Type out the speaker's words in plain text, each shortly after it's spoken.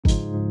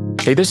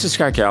Hey, this is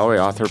Scott Galloway,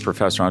 author,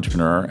 professor,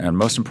 entrepreneur, and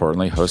most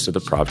importantly, host of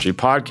the Prop G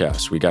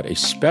podcast. We got a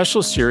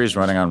special series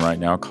running on right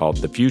now called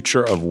The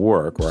Future of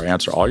Work, where I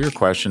answer all your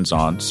questions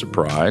on,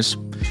 surprise,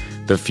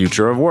 the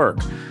future of work.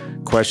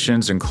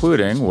 Questions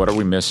including, what are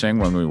we missing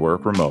when we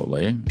work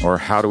remotely? Or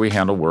how do we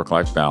handle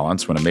work-life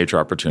balance when a major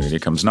opportunity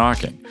comes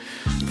knocking?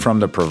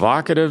 From the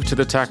provocative to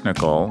the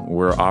technical,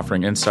 we're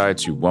offering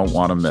insights you won't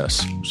want to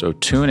miss. So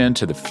tune in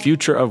to The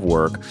Future of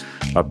Work,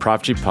 a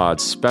Prop G Pod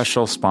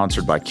special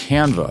sponsored by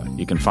Canva.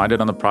 You can find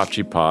it on the Prop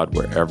G Pod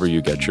wherever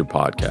you get your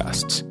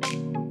podcasts.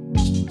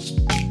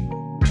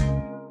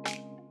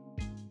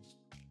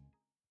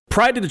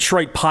 Pride of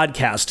Detroit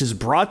podcast is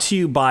brought to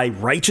you by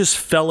Righteous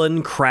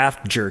Felon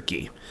Craft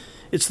Jerky.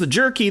 It's the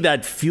jerky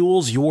that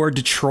fuels your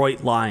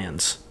Detroit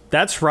Lions.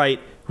 That's right,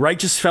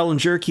 Righteous Felon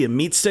Jerky and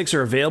meat sticks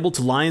are available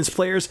to Lions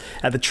players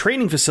at the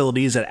training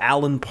facilities at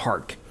Allen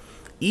Park.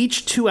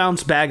 Each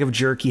 2-ounce bag of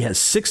jerky has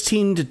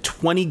 16 to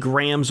 20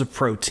 grams of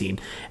protein,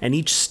 and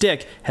each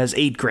stick has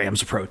 8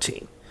 grams of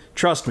protein.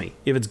 Trust me,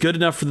 if it's good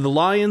enough for the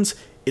Lions,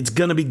 it's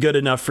gonna be good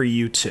enough for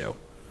you too.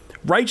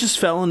 Righteous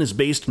Felon is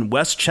based in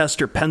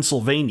Westchester,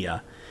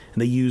 Pennsylvania,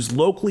 and they use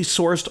locally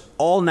sourced,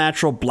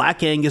 all-natural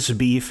Black Angus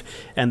beef,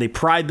 and they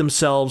pride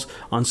themselves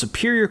on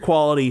superior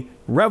quality,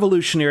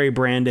 revolutionary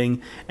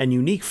branding, and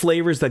unique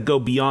flavors that go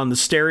beyond the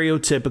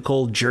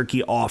stereotypical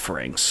jerky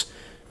offerings.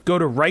 Go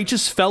to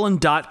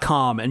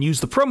righteousfelon.com and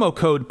use the promo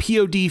code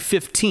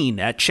POD15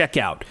 at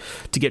checkout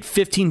to get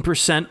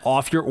 15%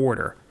 off your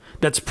order.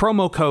 That's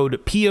promo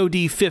code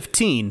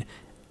POD15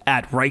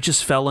 at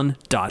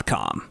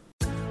righteousfelon.com.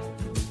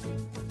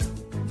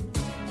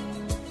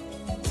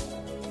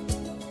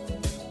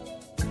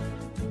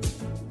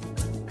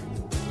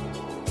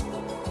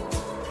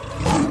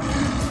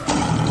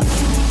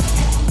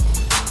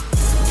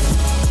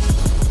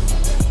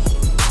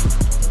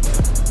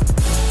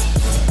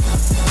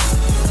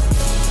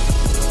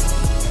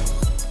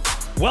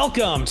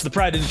 Welcome to the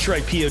Pride of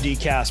Detroit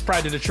PODcast,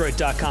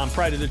 prideofdetroit.com,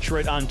 Pride of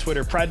Detroit on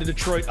Twitter, Pride of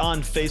Detroit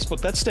on Facebook.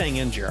 That's staying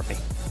in, Jeremy,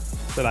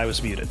 but I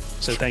was muted,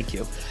 so thank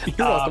you.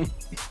 You're welcome.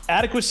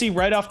 Adequacy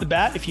right off the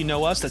bat. If you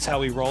know us, that's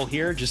how we roll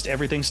here. Just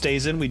everything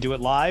stays in. We do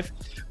it live.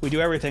 We do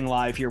everything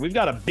live here. We've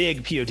got a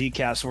big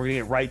PODcast, so we're going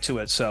to get right to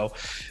it. So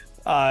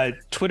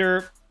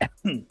Twitter,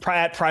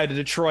 at Pride of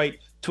Detroit,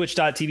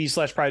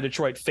 twitch.tv/Pride of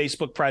Detroit,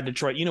 Facebook, Pride of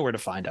Detroit. You know where to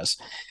find us.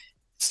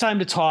 It's time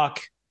to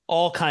talk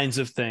all kinds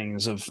of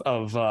things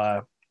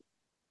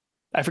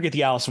I forget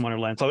the Alice in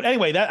Wonderland float.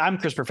 Anyway, I'm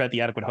Chris Perfett,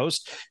 the adequate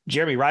host.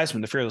 Jeremy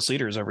Reisman, the fearless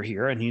leader, is over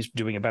here, and he's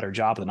doing a better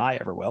job than I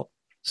ever will.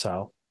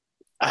 So,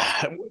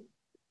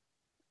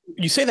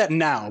 you say that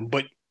now,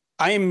 but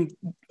I am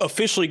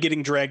officially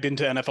getting dragged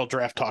into NFL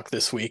draft talk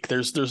this week.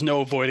 There's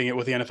no avoiding it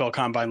with the NFL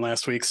Combine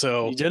last week.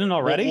 So you didn't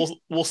already?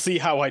 We'll see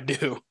how I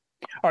do.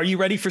 Are you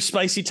ready for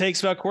spicy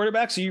takes about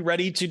quarterbacks? Are you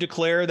ready to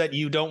declare that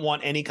you don't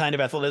want any kind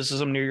of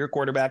athleticism near your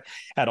quarterback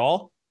at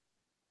all?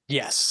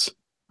 Yes.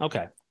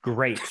 Okay.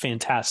 Great.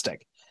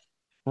 Fantastic.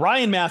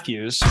 Ryan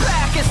Matthews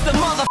Back is the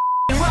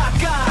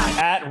rock guy.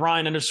 at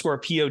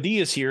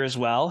Ryan_POD is here as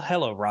well.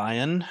 Hello,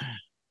 Ryan.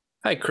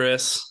 Hi,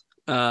 Chris.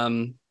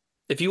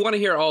 If you want to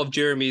hear all of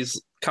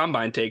Jeremy's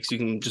combine takes, you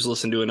can just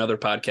listen to another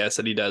podcast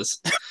that he does.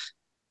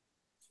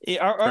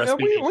 Are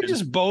we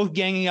just both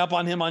ganging up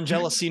on him on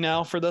jealousy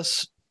now for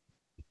this?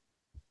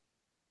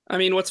 I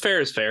mean, what's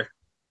fair is fair.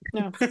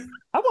 Yeah.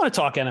 I want to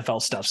talk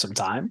NFL stuff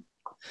sometime.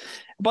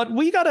 But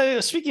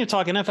speaking of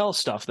talking NFL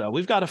stuff, though,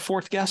 we've got a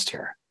fourth guest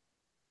here.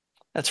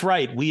 That's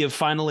right. We have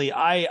finally,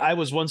 I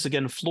was once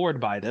again floored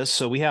by this,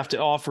 so we have to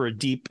offer a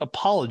deep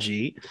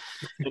apology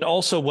and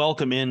also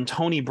welcome in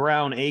Tony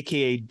Brown,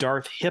 a.k.a.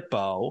 Darth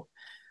Hippo.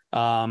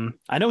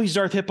 I know he's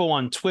Darth Hippo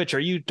on Twitch. Are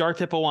you Darth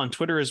Hippo on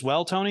Twitter as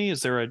well, Tony?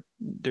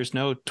 There's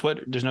no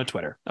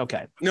Twitter.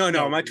 Okay.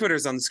 No, my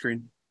Twitter's on the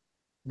screen.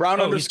 Brown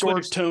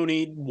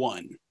 _Tony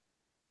 1.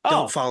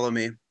 Don't follow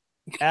me.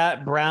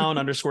 At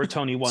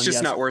Brown_Tony 1. It's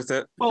just not worth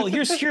it. Well,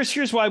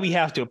 here's why we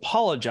have to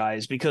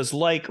apologize, because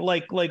like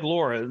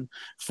Laura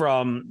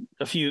from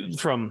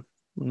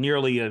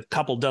nearly a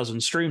couple dozen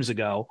streams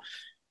ago,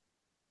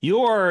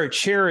 your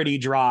charity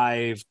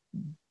drive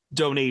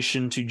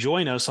donation to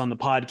join us on the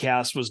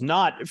podcast was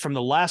not from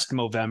the last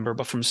Movember,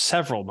 but from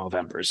several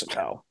Movembers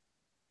ago.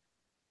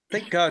 I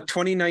think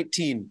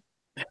 2019.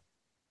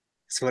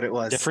 That's what it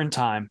was. Different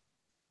time.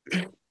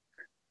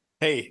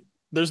 Hey,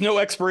 there's no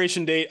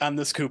expiration date on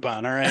this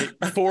coupon, all right?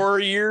 4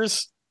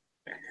 years,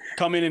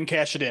 come in and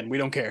cash it in. We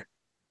don't care.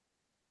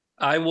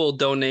 I will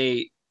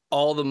donate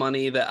all the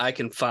money that I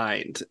can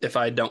find if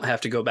I don't have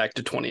to go back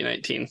to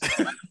 2019.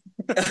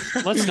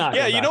 Let's not.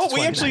 Yeah, you know what?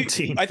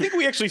 I think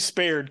we actually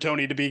spared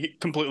Tony, to be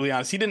completely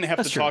honest. He didn't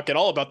have to talk at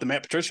all about the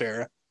Matt Patricia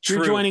era.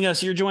 You're joining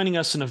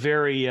us in a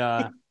very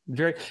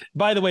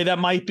by the way, that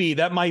might be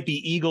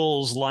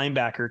Eagles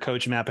linebacker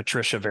coach Matt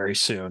Patricia very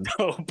soon.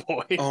 Oh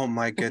boy. Oh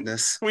my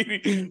goodness. we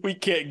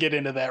can't get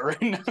into that right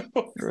now.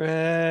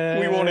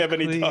 We won't have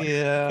any talk.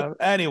 Yeah.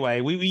 Anyway,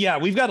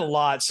 we've got a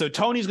lot. So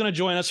Tony's going to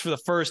join us for the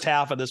first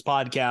half of this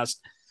podcast.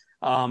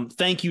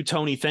 Thank you,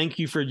 Tony. Thank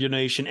you for your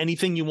donation.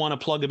 Anything you want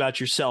to plug about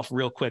yourself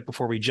real quick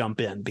before we jump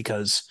in,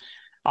 because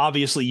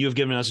obviously you've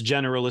given us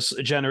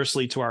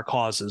generously to our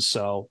causes.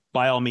 So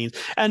by all means,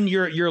 and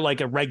you're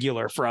like a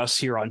regular for us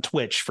here on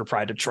Twitch for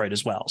Pride Detroit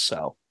as well.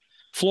 So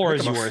floor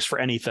is yours for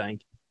anything.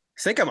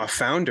 I think I'm a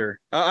founder.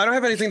 I don't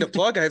have anything to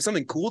plug. I have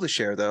something cool to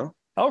share though.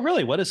 Oh,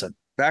 really? What is it?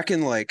 Back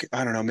in like,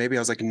 I don't know, maybe I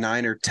was like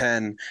 9 or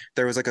 10.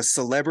 There was like a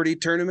celebrity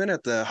tournament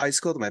at the high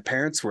school that my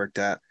parents worked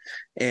at.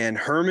 And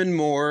Herman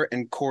Moore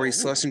and Corey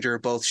Schlesinger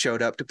both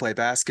showed up to play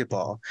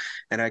basketball.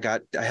 And I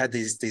had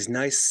these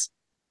nice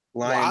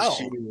Lions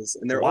shoes.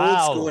 And they're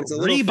old school. And it's a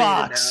little faded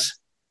now.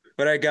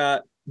 But I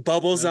got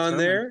Bubbles on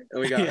there.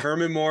 And we got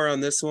Herman Moore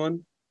on this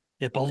one.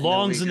 It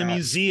belongs in the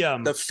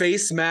museum. The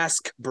face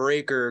mask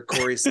breaker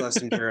Corey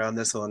Schlesinger on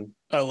this one.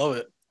 I love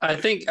it. I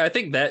think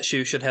that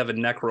shoe should have a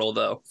neck roll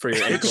though for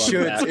your ankle.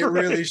 It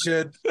really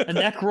should. A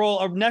neck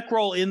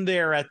roll in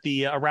there at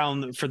the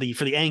around for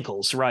the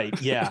ankles, right?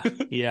 Yeah,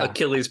 yeah.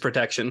 Achilles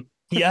protection.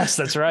 Yes,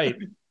 that's right.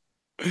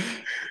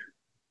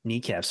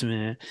 Kneecaps,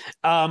 man.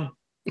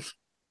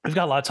 We've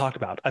got a lot to talk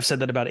about. I've said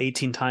that about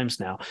 18 times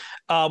now.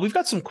 We've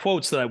got some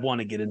quotes that I want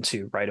to get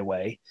into right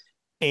away,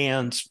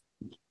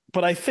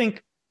 but I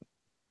think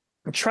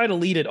I'll try to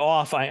lead it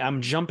off.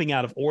 I'm jumping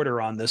out of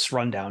order on this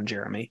rundown,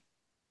 Jeremy.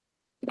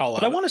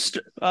 But I want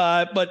to,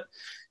 but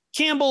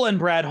Campbell and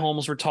Brad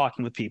Holmes were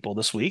talking with people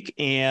this week,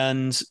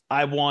 and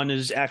I want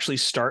to actually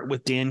start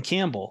with Dan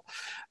Campbell.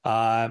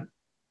 Some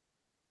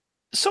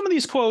of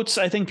these quotes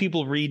I think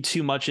people read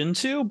too much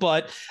into,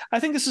 but I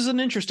think this is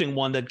an interesting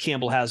one that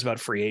Campbell has about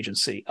free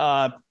agency.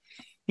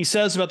 He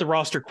says about the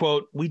roster,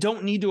 quote, "We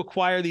don't need to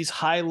acquire these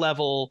high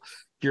level.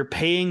 You're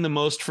paying the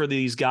most for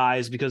these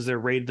guys because they're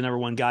rated the number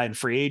one guy in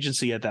free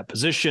agency at that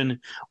position.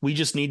 We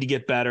just need to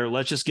get better.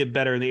 Let's just get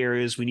better in the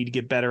areas we need to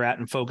get better at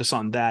and focus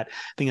on that." I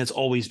think that's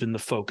always been the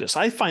focus.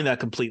 I find that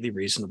completely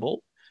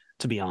reasonable,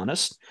 to be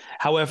honest.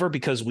 However,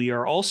 because we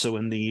are also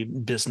in the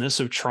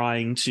business of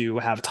trying to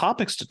have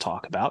topics to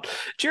talk about,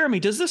 Jeremy,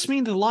 does this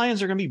mean the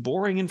Lions are going to be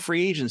boring in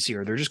free agency,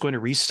 or they're just going to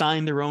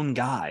re-sign their own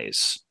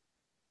guys?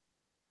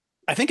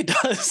 I think it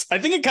does. I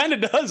think it kind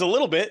of does a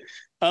little bit,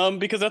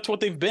 because that's what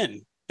they've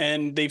been.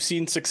 And they've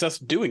seen success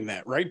doing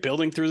that, right?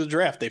 Building through the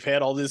draft. They've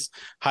had all this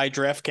high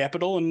draft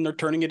capital and they're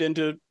turning it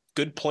into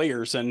good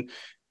players. And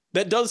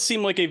that does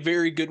seem like a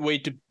very good way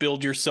to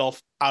build yourself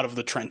out of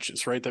the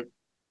trenches, right? That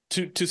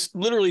to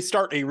literally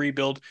start a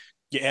rebuild,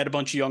 you add a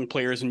bunch of young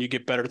players and you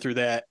get better through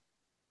that.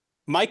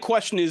 My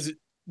question is,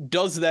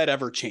 does that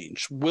ever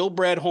change? Will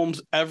Brad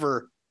Holmes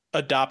ever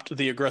adopt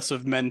the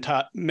aggressive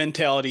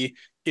mentality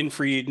in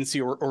free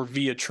agency or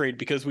via trade?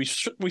 Because we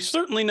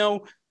certainly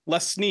know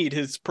Les Snead,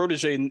 his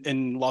protege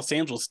in Los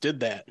Angeles,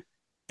 did that.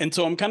 And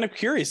so I'm kind of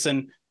curious.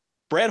 And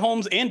Brad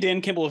Holmes and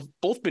Dan Campbell have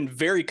both been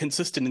very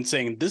consistent in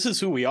saying, this is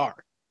who we are.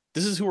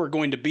 This is who we're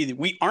going to be.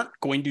 We aren't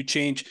going to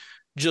change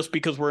just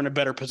because we're in a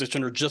better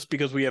position or just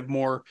because we have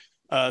more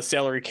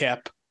salary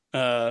cap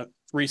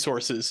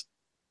resources.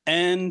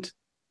 And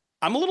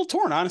I'm a little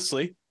torn,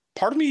 honestly.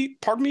 Part of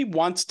me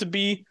wants to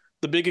be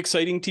the big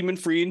exciting team in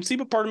free agency,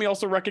 but part of me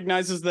also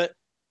recognizes that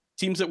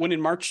teams that win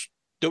in March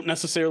don't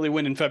necessarily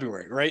win in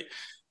February, right?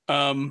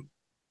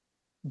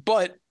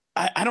 But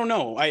I don't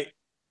know.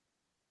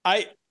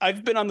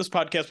 I've been on this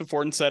podcast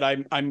before and said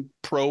I'm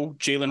pro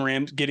getting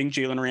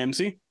Jalen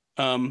Ramsey.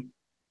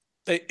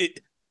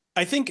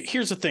 I think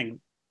here's the thing.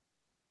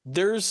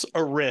 There's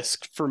a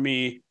risk for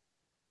me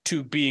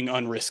to being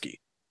unrisky.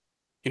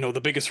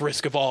 The biggest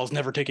risk of all is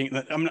never taking.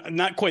 I'm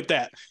not quite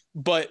that,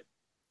 but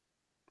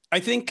I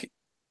think,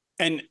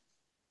 and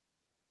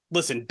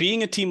listen,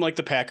 being a team like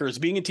the Packers,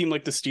 being a team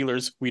like the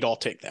Steelers, we'd all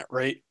take that,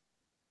 right?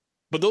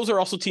 But those are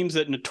also teams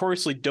that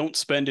notoriously don't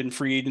spend in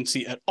free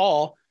agency at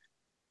all,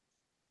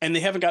 and they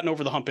haven't gotten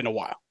over the hump in a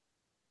while.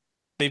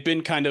 They've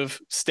been kind of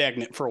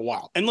stagnant for a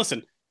while. And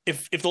listen,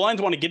 if the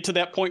Lions want to get to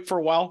that point for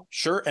a while,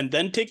 sure, and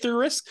then take their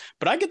risks,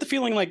 but I get the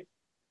feeling like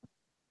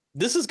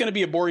this is going to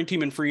be a boring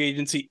team in free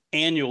agency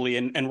annually,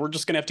 and we're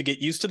just going to have to get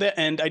used to that,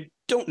 and I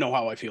don't know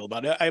how I feel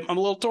about it. I'm a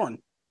little torn.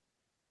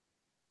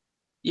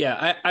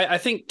 Yeah, I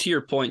think to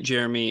your point,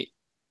 Jeremy,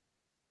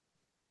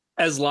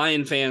 as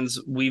Lion fans,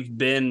 we've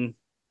been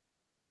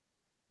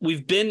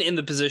in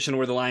the position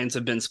where the Lions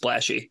have been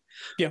splashy.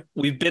 Yeah.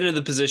 We've been in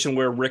the position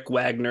where Rick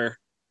Wagner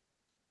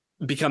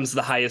becomes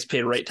the highest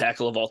paid right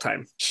tackle of all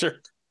time. Sure.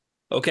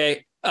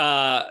 Okay.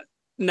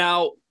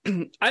 Now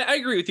I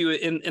agree with you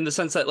in the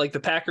sense that like the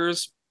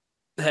Packers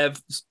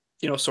have,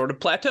 sort of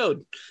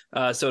plateaued,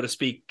 so to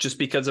speak, just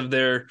because of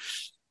their,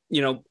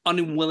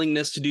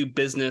 unwillingness to do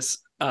business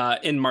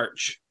in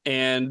March.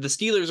 And the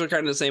Steelers are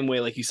kind of the same way,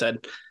 like you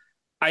said.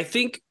 I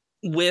think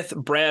with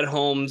Brad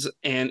Holmes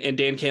and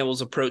Dan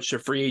Campbell's approach to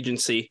free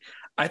agency,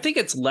 I think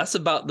it's less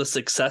about the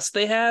success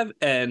they have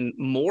and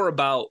more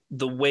about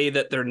the way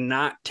that they're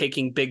not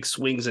taking big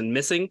swings and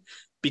missing.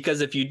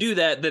 Because if you do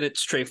that, then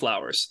it's Trey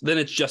Flowers, then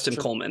it's Justin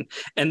Coleman,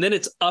 and then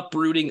it's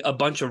uprooting a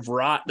bunch of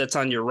rot that's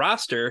on your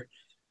roster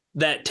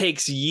that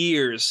takes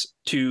years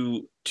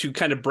to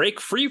kind of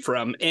break free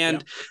from.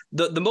 And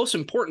the most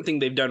important thing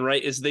they've done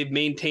right is they've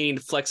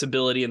maintained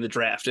flexibility in the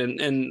draft.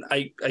 And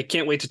I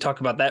can't wait to talk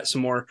about that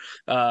some more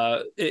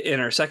in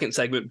our second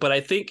segment. But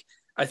I think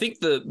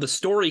the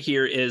story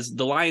here is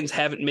the Lions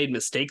haven't made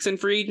mistakes in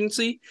free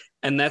agency,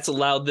 and that's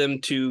allowed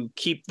them to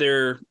keep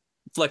their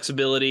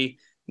flexibility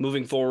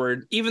moving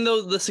forward, even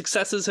though the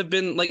successes have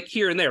been like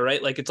here and there,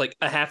 right? Like it's like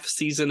a half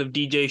season of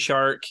DJ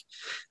Shark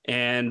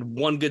and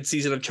one good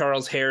season of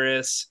Charles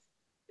Harris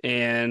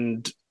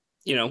and,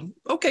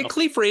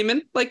 Cleve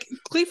Raymond. Like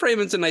Cleve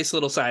Raymond's a nice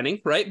little signing,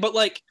 right? But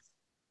like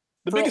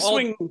the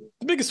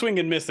biggest swing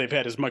and miss they've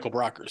had is Michael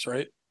Brockers,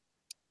 right?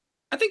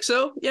 I think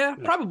so. Yeah,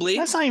 probably.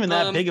 That's not even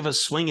that big of a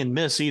swing and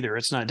miss either.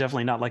 It's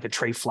definitely not like a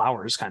Trey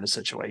Flowers kind of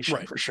situation,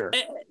 right, for sure.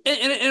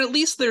 And at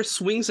least there's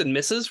swings and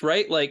misses,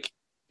 right? Like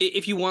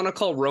if you want to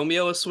call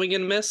Romeo a swing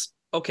and miss,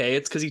 okay,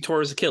 it's because he tore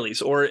his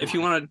Achilles. Or if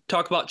you want to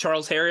talk about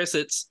Charles Harris,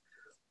 it's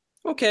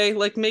okay,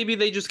 like maybe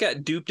they just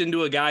got duped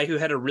into a guy who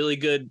had a really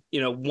good,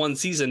 one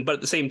season, but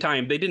at the same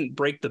time, they didn't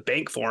break the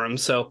bank for him.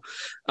 So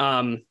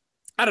I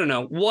don't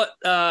know.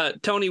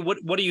 Tony,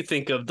 what do you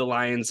think of the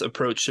Lions'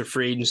 approach to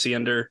free agency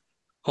under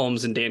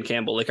Holmes and Dan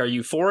Campbell? Like, are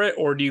you for it,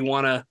 or do you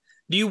want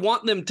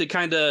them to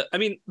kind of,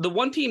 the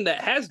one team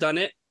that has done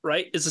it,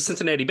 right, is the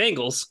Cincinnati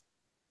Bengals,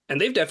 and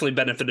they've definitely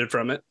benefited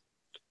from it.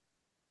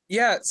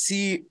 Yeah,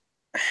 see,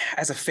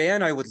 as a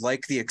fan, I would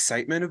like the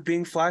excitement of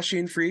being flashy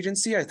in free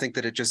agency. I think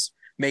that it just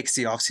makes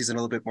the offseason a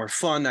little bit more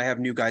fun. I have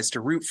new guys to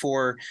root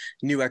for,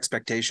 new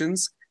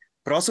expectations.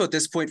 But also at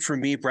this point, for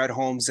me, Brett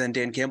Holmes and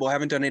Dan Campbell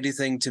haven't done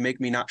anything to make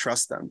me not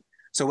trust them.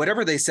 So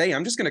whatever they say,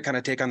 I'm just going to kind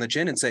of take on the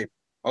chin and say,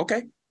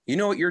 okay, you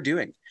know what you're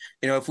doing.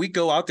 If we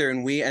go out there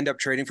and we end up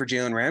trading for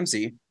Jalen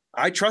Ramsey,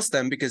 I trust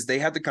them because they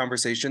had the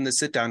conversation, the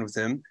sit down with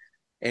him,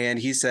 and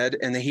he said,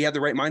 and he had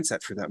the right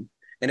mindset for them.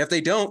 And if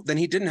they don't, then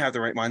he didn't have the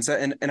right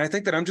mindset. And I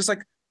think that I'm just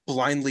like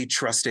blindly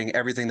trusting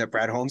everything that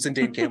Brad Holmes and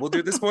Dan Campbell do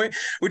at this point,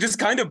 which is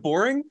kind of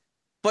boring.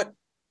 But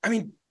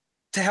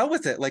to hell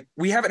with it. Like,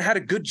 we haven't had a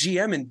good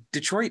GM in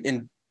Detroit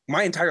in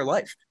my entire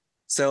life.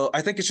 So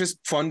I think it's just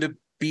fun to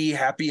be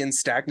happy and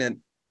stagnant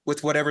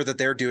with whatever that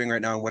they're doing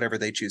right now and whatever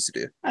they choose to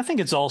do. I think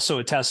it's also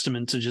a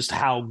testament to just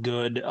how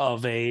good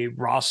of a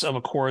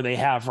core they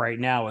have right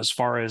now, as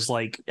far as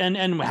like,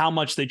 and how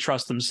much they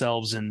trust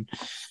themselves in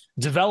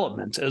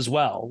development as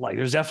well. Like,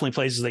 there's definitely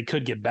places they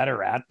could get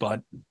better at,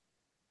 but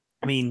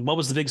what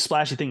was the big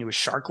splashy thing? It was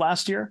Shark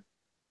last year.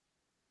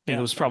 I think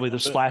it was probably the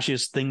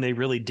splashiest thing they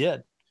really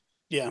did.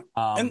 Yeah.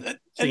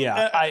 I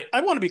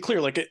want to be clear.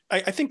 Like,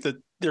 I think that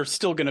they're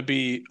still going to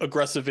be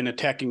aggressive in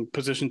attacking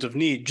positions of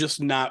need,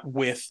 just not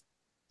with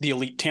the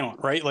elite talent,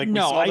 right? Like, we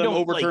saw them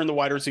overturn the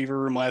wide receiver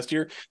room last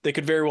year. They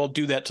could very well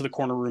do that to the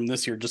corner room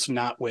this year, just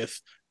not with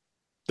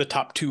the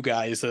top two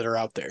guys that are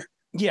out there.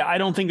 Yeah, I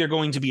don't think they're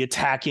going to be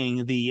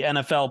attacking. The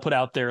NFL put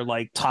out their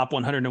like top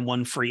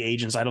 101 free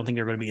agents. I don't think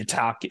they're going to be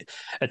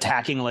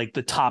attacking like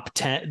the top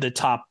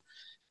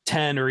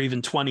 10 or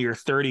even 20 or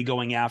 30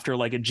 going after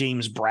like a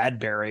James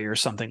Bradbury or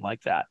something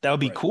like that. That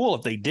would be cool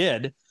if they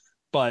did,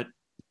 but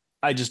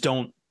I just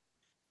don't.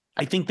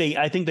 I think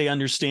they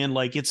understand,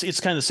 like, it's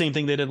kind of the same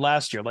thing they did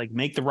last year, like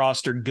make the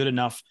roster good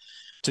enough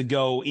to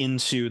go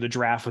into the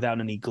draft without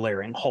any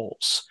glaring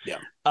holes.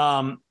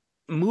 Yeah.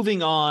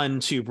 Moving on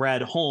to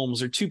Brad Holmes,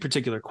 there are two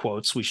particular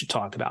quotes we should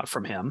talk about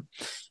from him.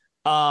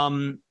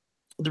 The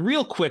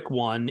real quick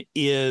one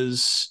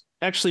is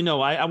actually, no,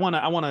 I want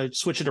to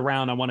switch it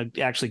around. I want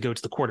to actually go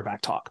to the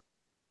quarterback talk,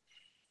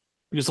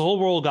 because the whole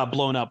world got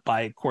blown up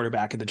by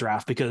quarterback in the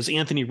draft because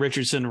Anthony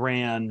Richardson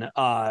ran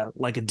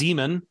like a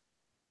demon,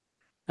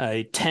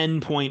 a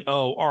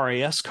 10.0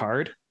 RAS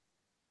card.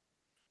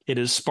 It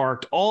has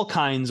sparked all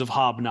kinds of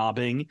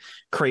hobnobbing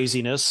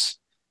craziness,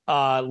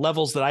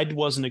 levels that I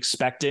wasn't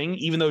expecting.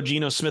 Even though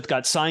Geno Smith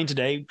got signed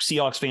today,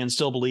 Seahawks fans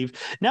still believe.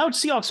 Now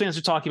Seahawks fans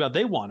are talking about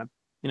they want him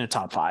in a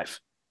top 5.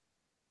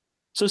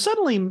 So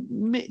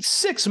suddenly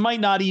 6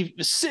 might not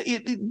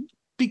even,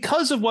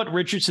 because of what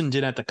Richardson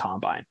did at the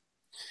combine.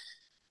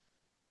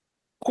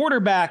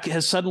 Quarterback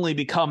has suddenly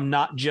become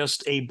not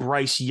just a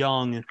Bryce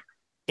Young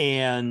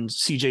and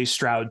CJ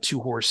Stroud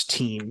 2-horse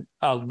team,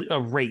 a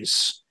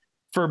race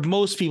for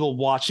most people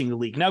watching the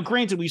league. Now,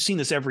 granted, we've seen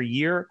this every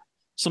year.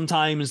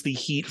 Sometimes the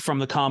heat from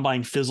the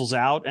combine fizzles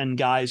out, and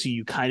guys who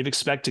you kind of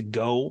expect to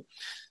go,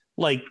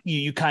 like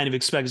you kind of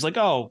expect, it's like,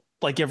 oh,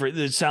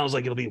 it sounds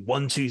like it'll be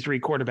 1, 2, 3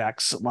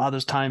 quarterbacks. A lot of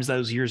those times,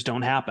 those years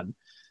don't happen.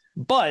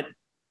 But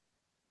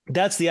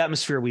that's the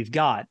atmosphere we've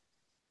got.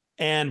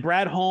 And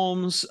Brad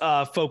Holmes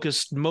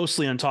focused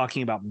mostly on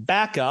talking about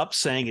backup,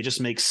 saying it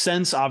just makes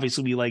sense.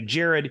 Obviously, we like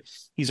Jared.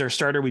 He's our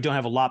starter. We don't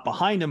have a lot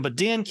behind him. But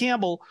Dan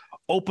Campbell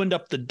opened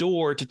up the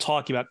door to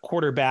talking about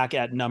quarterback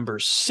at number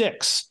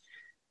 6.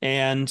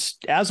 And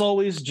as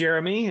always,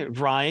 Jeremy,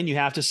 Ryan, you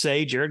have to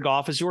say Jared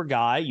Goff is your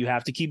guy. You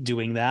have to keep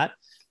doing that.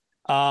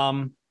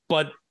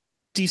 But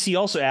DC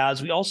also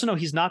adds, we also know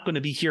he's not going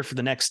to be here for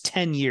the next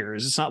 10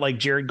 years. It's not like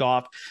Jared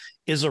Goff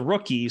is a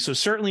rookie. So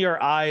certainly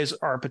our eyes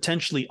are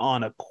potentially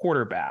on a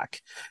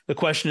quarterback. The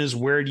question is,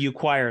 where do you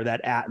acquire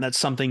that at? And that's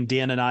something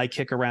Brad and I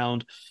kick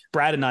around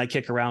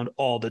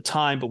all the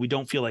time, but we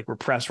don't feel like we're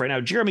pressed right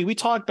now. Jeremy, we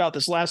talked about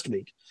this last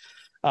week.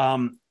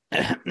 And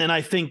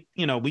I think,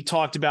 we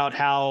talked about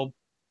how,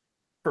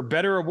 for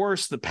better or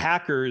worse, the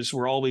Packers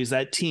were always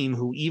that team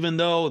who, even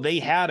though they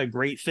had a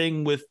great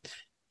thing with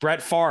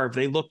Brett Favre,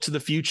 they looked to the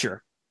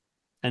future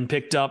and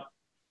picked up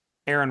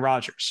Aaron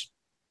Rodgers.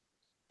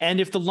 And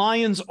if the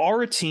Lions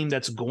are a team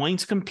that's going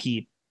to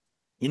compete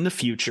in the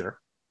future,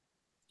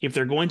 if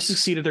they're going to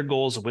succeed at their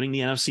goals of winning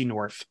the NFC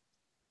North,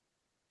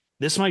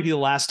 this might be the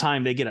last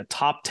time they get a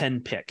top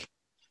 10 pick.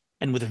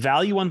 And with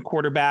value on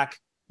quarterback,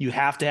 you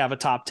have to have a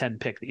top 10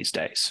 pick these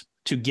days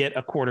to get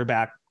a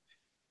quarterback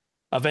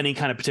of any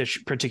kind of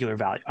particular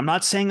value. I'm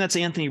not saying that's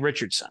Anthony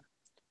Richardson.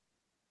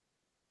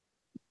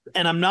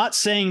 And I'm not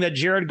saying that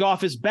Jared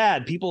Goff is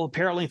bad. People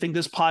apparently think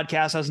this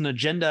podcast has an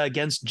agenda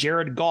against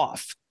Jared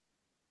Goff.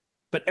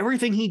 But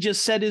everything he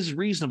just said is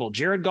reasonable.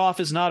 Jared Goff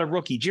is not a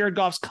rookie. Jared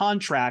Goff's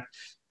contract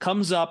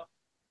comes up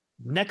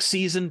next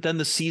season, then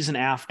the season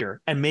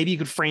after, and maybe you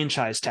could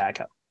franchise tag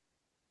him.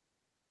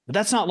 But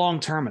that's not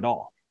long-term at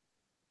all.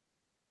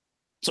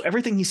 So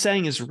everything he's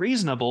saying is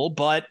reasonable,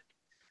 but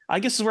I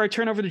guess is where I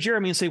turn over to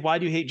Jeremy and say, why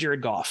do you hate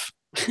Jared Goff?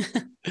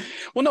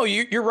 Well, no,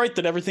 you're right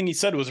that everything he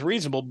said was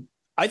reasonable.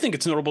 I think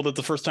it's notable that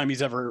the first time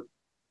he's ever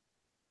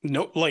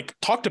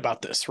talked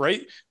about this,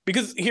 right?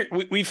 Because here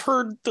we've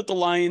heard that the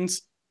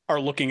Lions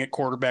are looking at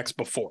quarterbacks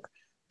before,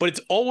 but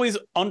it's always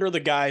under the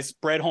guise.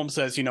 Brad Holmes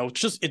says,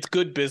 it's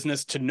good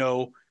business to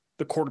know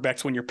the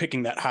quarterbacks when you're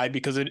picking that high,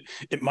 because it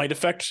might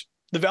affect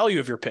the value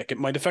of your pick. It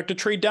might affect a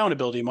trade down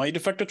ability. It might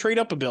affect a trade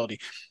up ability.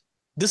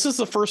 This is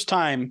the first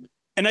time.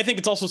 And I think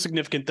it's also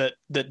significant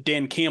that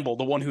Dan Campbell,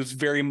 the one who's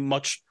very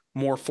much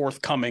more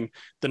forthcoming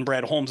than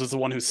Brad Holmes, is the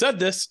one who said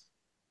this.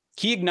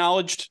 He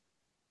acknowledged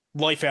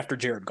life after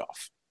Jared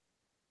Goff.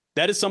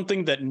 That is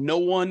something that no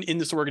one in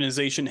this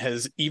organization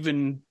has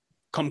even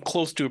come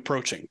close to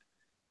approaching.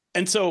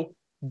 And so,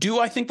 do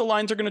I think the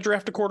Lions are going to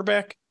draft a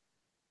quarterback?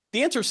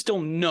 The answer is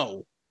still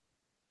no.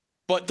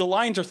 But the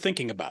Lions are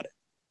thinking about it.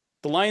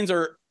 The Lions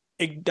are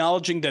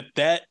acknowledging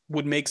that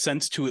would make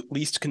sense to at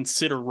least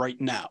consider right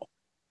now.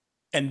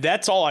 And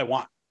that's all I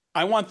want.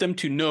 I want them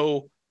to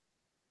know.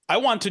 I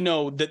want to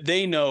know that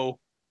they know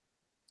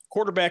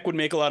quarterback would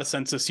make a lot of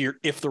sense this year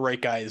if the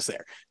right guy is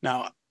there.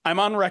 Now, I'm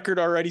on record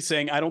already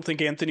saying I don't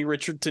think Anthony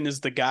Richardson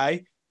is the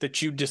guy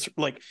that you just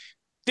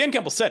Dan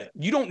Campbell said it.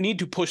 You don't need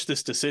to push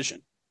this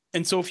decision.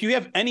 And so if you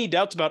have any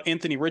doubts about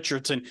Anthony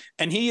Richardson,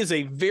 and he is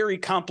a very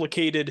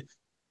complicated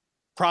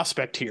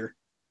prospect here,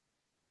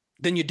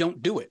 then you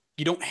don't do it.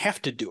 You don't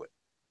have to do it.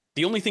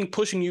 The only thing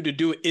pushing you to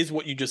do it is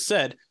what you just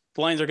said.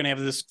 The Lions are going to have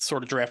this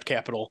sort of draft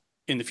capital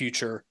in the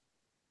future,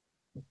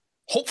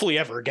 hopefully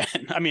ever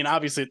again. I mean,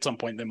 obviously at some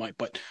point they might,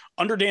 but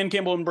under Dan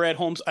Campbell and Brad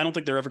Holmes, I don't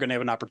think they're ever going to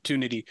have an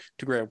opportunity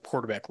to grab a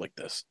quarterback like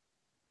this.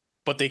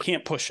 But they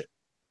can't push it.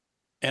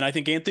 And I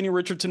think Anthony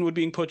Richardson would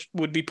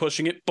be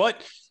pushing it.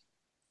 But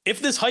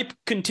if this hype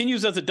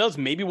continues as it does,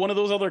 maybe one of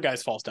those other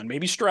guys falls down.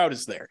 Maybe Stroud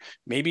is there.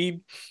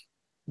 Maybe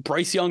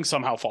Bryce Young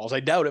somehow falls.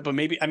 I doubt it, but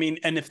maybe,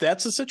 and if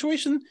that's the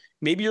situation,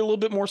 maybe you're a little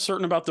bit more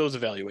certain about those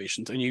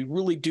evaluations, and you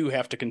really do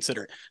have to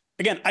consider it.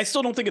 Again, I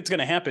still don't think it's going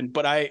to happen,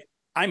 but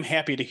I'm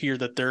happy to hear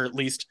that they're at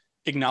least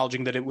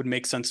acknowledging that it would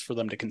make sense for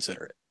them to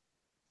consider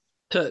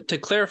it. To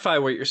clarify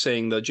what you're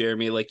saying, though,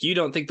 Jeremy, you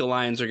don't think the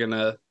Lions are going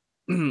to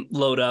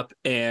load up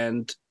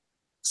and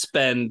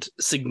spend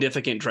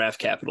significant draft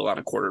capital on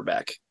a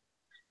quarterback.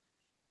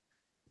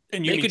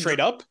 And you mean trade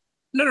up?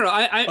 No.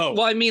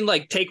 Well, I mean,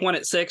 take one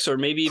at 6, or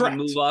maybe even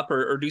move up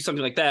or do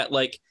something like that.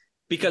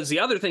 Because the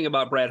other thing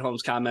about Brad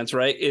Holmes' comments,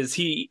 right, is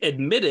he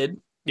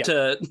admitted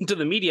to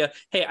the media,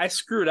 hey, I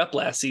screwed up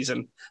last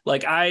season.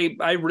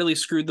 I really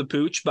screwed the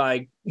pooch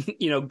by,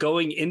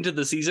 going into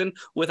the season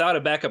without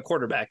a backup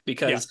quarterback,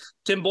 because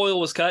Tim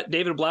Boyle was cut,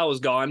 David Blau was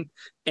gone,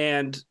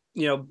 and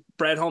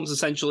Brad Holmes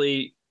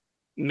essentially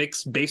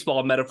mixed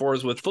baseball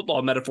metaphors with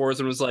football metaphors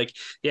and was like,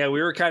 yeah,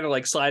 we were kind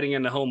of sliding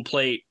into home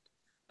plate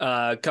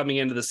coming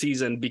into the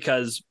season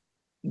because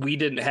we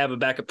didn't have a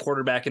backup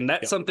quarterback. And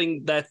that's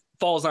something that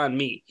falls on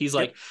me. He's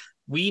like,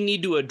 we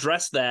need to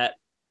address that.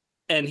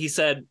 And he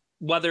said,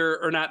 whether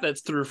or not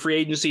that's through free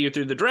agency or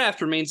through the draft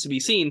remains to be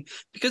seen,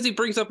 because he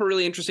brings up a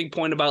really interesting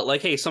point about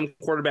hey, some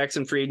quarterbacks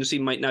in free agency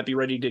might not be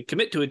ready to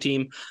commit to a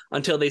team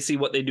until they see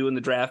what they do in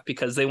the draft,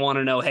 because they want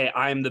to know, hey,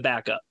 I'm the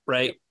backup,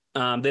 right?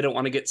 They don't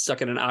want to get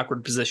stuck in an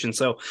awkward position.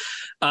 So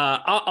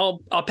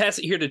I'll pass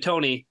it here to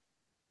Tony.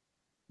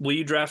 Will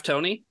you draft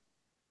Tony?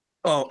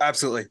 Oh,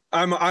 absolutely.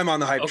 I'm on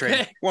the hype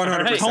train.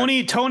 100%.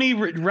 Right. Tony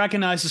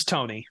recognizes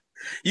Tony.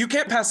 You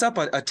can't pass up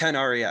a 10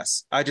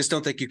 RES. I just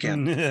don't think you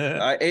can.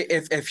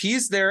 If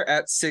he's there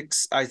at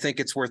 6, I think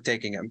it's worth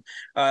taking him.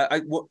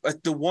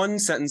 The one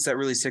sentence that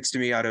really sticks to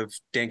me out of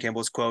Dan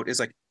Campbell's quote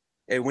is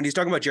when he's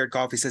talking about Jared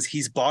Goff, he says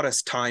he's bought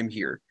us time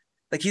here.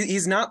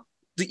 He's not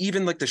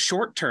even like the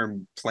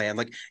short-term plan.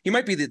 Like he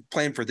might be the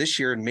plan for this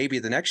year and maybe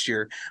the next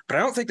year, but I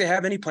don't think they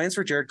have any plans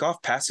for Jared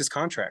Goff past his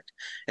contract.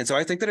 And so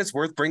I think that it's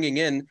worth bringing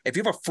in. If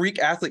you have a freak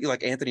athlete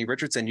like Anthony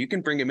Richardson, you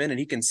can bring him in and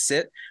he can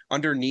sit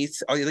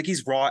underneath, like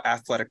he's raw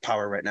athletic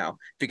power right now.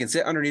 If he can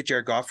sit underneath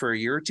Jared Goff for a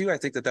year or two, I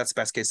think that that's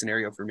best case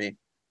scenario for me.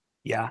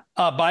 Yeah.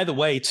 By the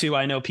way, too,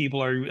 I know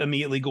people are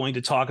immediately going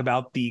to talk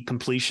about the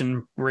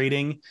completion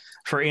rating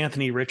for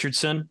Anthony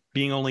Richardson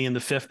being only in the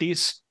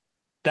 50s.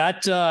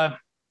 That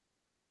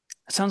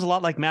sounds a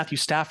lot like Matthew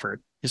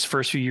Stafford, his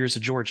first few years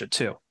at Georgia,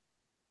 too.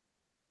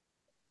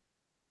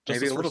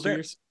 Maybe a little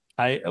bit.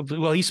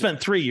 Well, he spent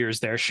 3 years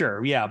there,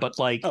 sure. Yeah, but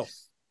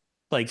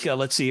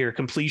let's see here.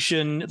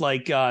 Completion,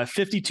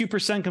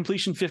 52%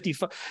 completion,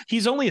 55.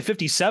 He's only a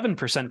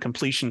 57%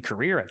 completion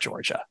career at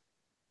Georgia.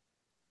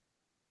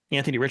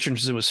 Anthony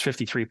Richardson was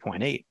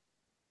 53.8.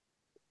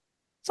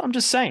 So I'm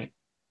just saying.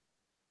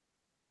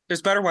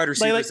 There's better wide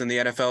receivers in the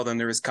NFL than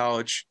there is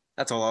college.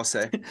 That's all I'll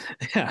say.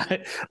 Yeah.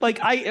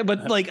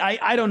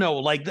 I don't know.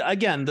 Like,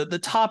 again, the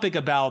topic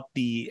about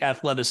the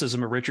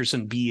athleticism of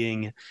Richardson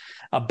being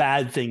a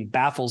bad thing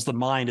baffles the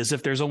mind, as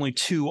if there's only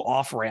two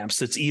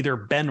off-ramps. It's either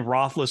Ben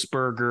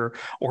Roethlisberger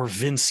or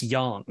Vince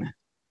Young.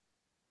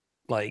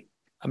 Like,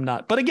 I'm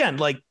not. But again,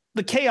 like,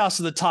 the chaos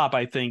of the top,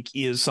 I think,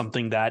 is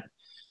something that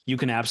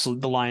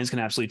the Lions can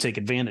absolutely take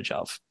advantage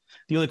of.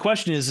 The only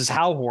question is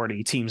how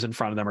horny teams in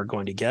front of them are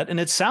going to get. And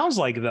it sounds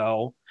like,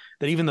 though,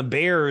 that even the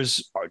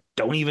Bears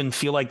don't even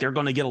feel like they're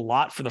going to get a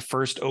lot for the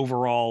first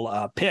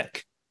overall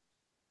pick.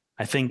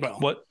 I think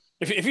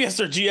if you ask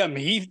their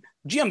GM,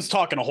 GM's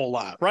talking a whole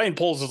lot. Ryan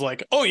Poles is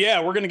like, oh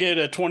yeah, we're going to get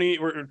a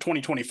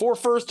 2024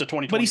 first to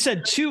 2020. But he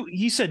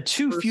said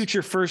two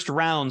future first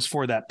rounds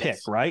for that pick,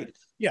 right?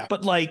 Yeah.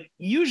 But like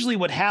usually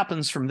what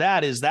happens from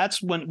that is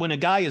that's when a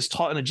guy is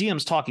talking, a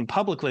GM's talking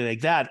publicly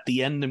like that,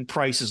 the end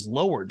price is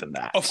lower than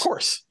that. Of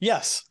course.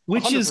 Yes. 100%.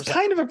 Which is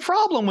kind of a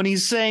problem when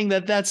he's saying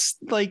that's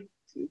like,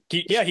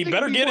 he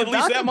better get at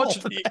least that much.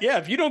 Yeah.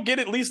 If you don't get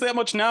at least that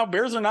much now,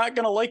 Bears are not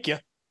going to like you.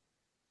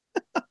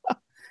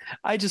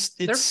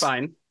 They're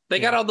fine.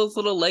 They got all those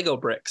little Lego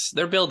bricks.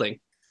 They're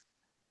building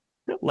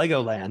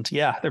Legoland.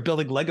 Yeah. They're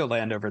building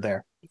Legoland over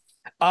there.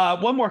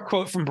 One more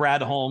quote from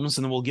Brad Holmes,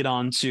 and then we'll get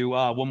on to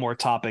one more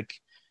topic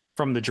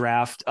from the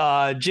draft.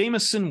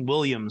 Jameson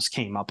Williams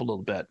came up a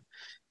little bit.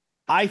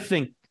 I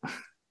think,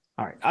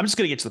 all right, I'm just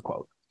going to get to the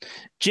quote.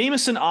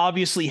 Jameson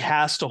obviously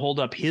has to hold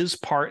up his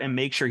part and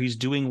make sure he's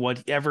doing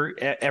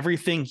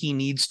everything he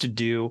needs to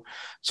do.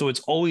 So it's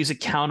always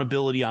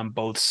accountability on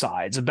both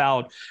sides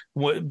about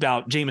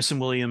Jameson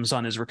Williams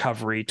on his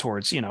recovery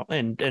towards,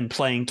 and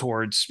playing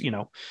towards,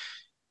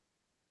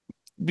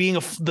 being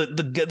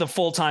the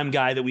full-time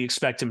guy that we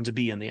expect him to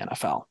be in the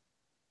NFL.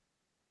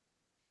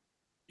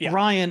 Yeah.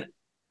 Ryan,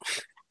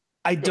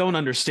 I don't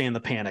understand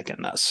the panic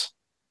in this.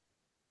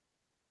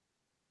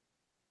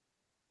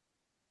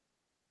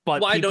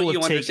 But why don't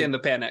you understand the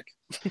panic?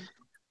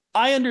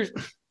 Let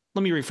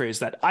me rephrase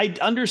that. I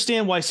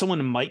understand why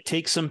someone might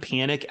take some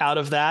panic out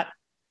of that.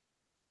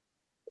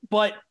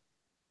 But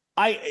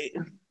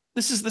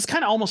this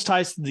kind of almost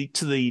ties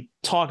to the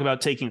talk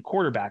about taking a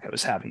quarterback I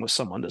was having with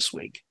someone this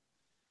week.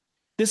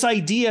 This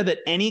idea that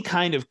any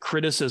kind of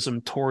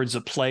criticism towards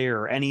a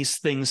player,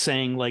 anything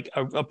saying like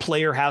a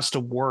player has to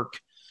work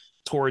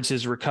towards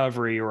his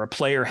recovery or a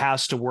player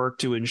has to work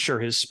to ensure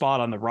his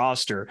spot on the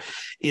roster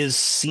is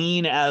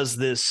seen as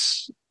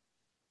this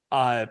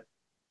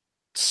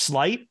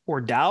slight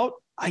or doubt.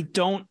 I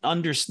don't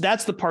understand.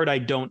 That's the part I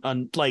don't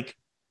like.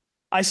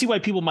 I see why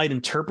people might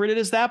interpret it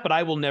as that, but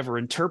I will never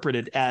interpret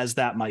it as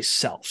that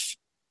myself.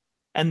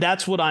 And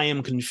that's what I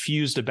am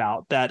confused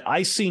about, that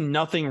I see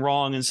nothing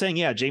wrong in saying,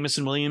 yeah,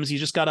 Jameson Williams,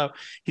 he's got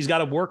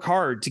to work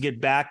hard to get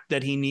back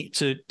that he needs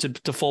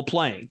to full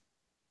playing.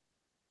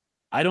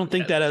 I don't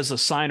think that as a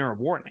sign or a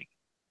warning.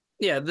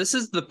 Yeah, this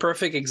is the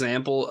perfect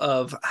example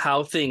of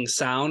how things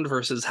sound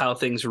versus how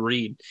things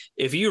read.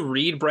 If you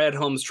read Brad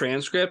Holmes'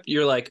 transcript,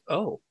 you're like,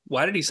 oh,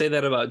 why did he say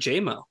that about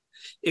J-Mo?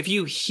 If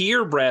you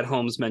hear Brad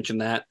Holmes mention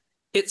that,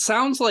 it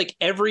sounds like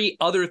every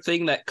other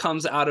thing that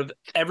comes out of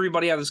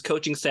everybody on his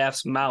coaching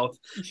staff's mouth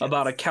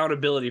about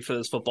accountability for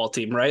this football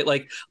team, right?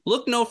 Like,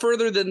 look no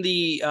further than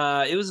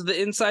it was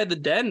the Inside the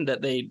Den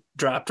that they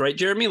dropped, right,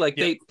 Jeremy? Like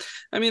they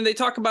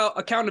talk about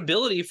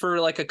accountability for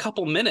like a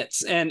couple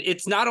minutes, and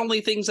it's not only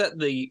things that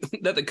the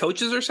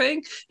coaches are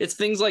saying, it's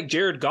things like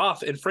Jared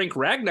Goff and Frank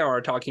Ragnow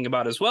are talking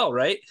about as well,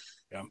 right?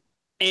 Yeah.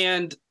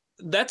 And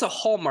that's a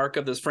hallmark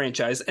of this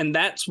franchise, and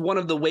that's one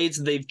of the ways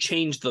they've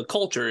changed the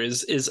culture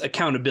is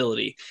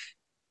accountability.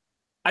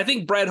 I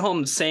think Brad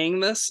Holmes saying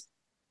this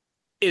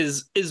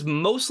is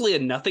mostly a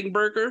nothing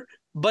burger,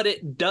 but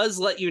it does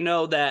let you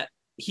know that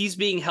he's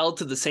being held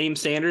to the same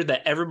standard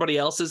that everybody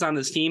else is on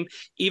this team,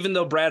 even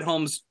though Brad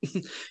Holmes,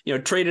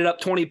 traded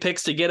up 20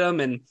 picks to get him,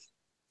 and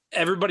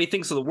everybody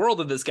thinks of the world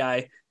of this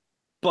guy.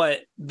 But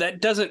that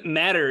doesn't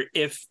matter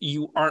if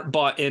you aren't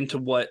bought into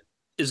what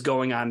is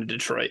going on in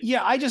Detroit.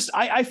 Yeah,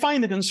 I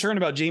find the concern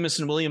about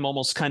Jameson Williams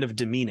almost kind of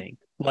demeaning.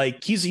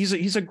 Like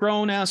he's a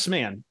grown ass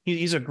man.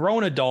 He's a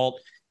grown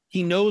adult.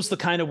 He knows the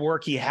kind of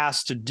work he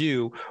has to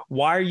do.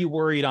 Why are you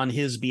worried on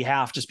his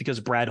behalf just because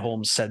Brad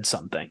Holmes said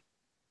something?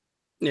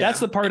 Yeah.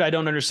 That's the part I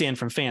don't understand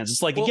from fans.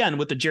 It's like, again,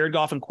 with the Jared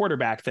Goff and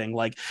quarterback thing,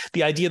 like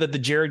the idea that the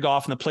Jared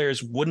Goff and the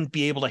players wouldn't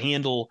be able to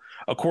handle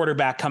a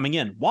quarterback coming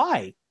in.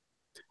 Why?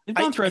 They've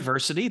gone through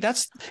adversity.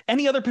 That's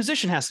any other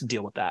position has to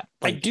deal with that.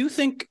 Like, I do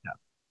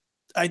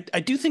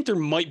think there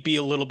might be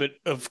a little bit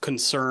of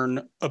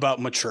concern about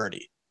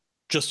maturity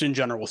just in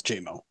general with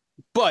JMO.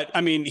 But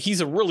I mean, he's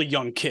a really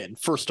young kid,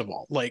 first of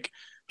all. Like,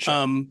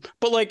 sure.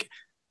 But like,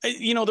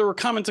 there were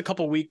comments a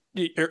couple weeks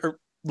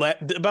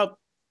about a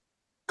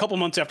couple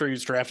months after he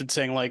was drafted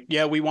saying like,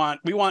 yeah, we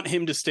want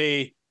him to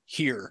stay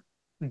here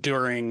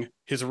during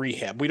his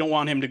rehab. We don't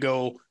want him to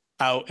go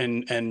out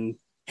and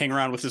hang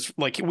around with his,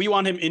 like, we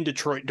want him in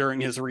Detroit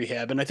during his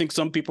rehab. And I think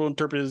some people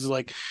interpret it as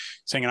like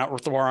hanging out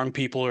with the wrong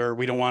people, or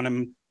we want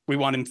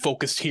him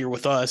focused here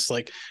with us.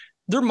 Like,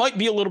 there might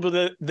be a little bit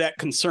of that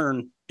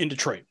concern in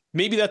Detroit.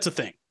 Maybe that's a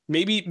thing.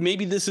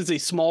 Maybe this is a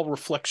small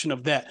reflection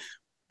of that.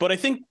 But I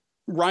think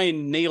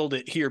Ryan nailed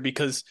it here,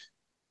 because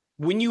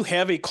when you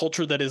have a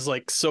culture that is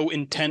like so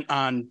intent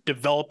on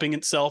developing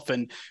itself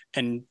and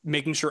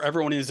making sure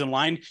everyone is in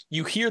line,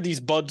 you hear these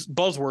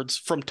buzzwords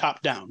from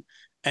top down,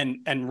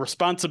 and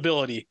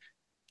responsibility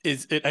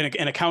is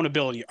and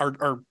accountability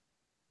are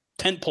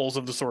tent poles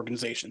of this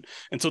organization.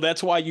 And so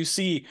that's why you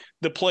see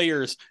the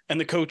players and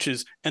the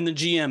coaches and the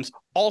GMs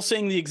all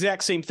saying the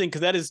exact same thing,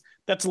 because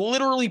that's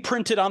literally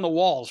printed on the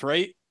walls,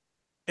 right?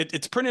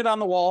 It's printed on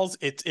the walls.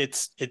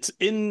 It's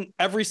in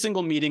every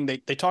single meeting.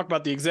 They talk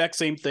about the exact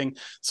same thing.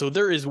 So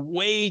there is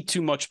way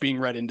too much being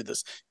read into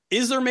this.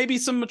 Is there maybe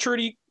some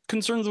maturity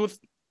concerns with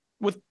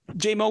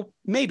JMO?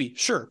 Maybe,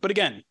 sure. But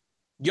again,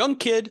 young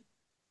kid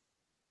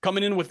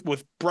coming in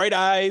with bright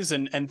eyes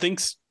and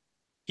thinks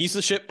he's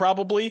the shit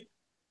probably.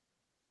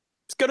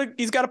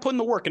 He's got to put in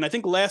the work. And I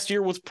think last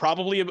year was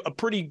probably a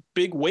pretty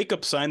big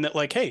wake-up sign that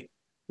like, hey,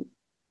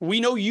 we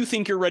know you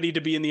think you're ready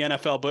to be in the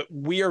NFL, but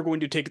we are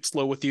going to take it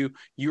slow with you.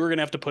 You are going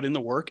to have to put in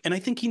the work. And I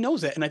think he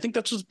knows that. And I think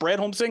that's just Brad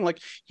Holmes saying, like,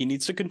 he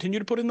needs to continue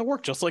to put in the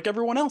work just like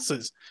everyone else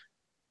is.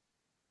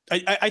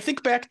 I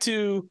think back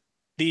to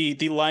the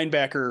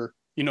linebacker,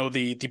 the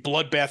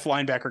bloodbath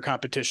linebacker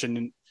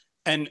competition.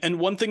 And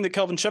one thing that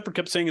Kelvin Shepard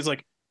kept saying is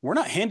like, we're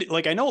not handed,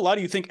 like, I know a lot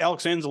of you think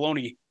Alex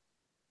Anzalone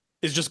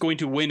is just going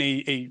to win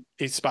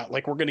a spot.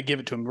 Like, we're going to give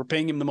it to him. We're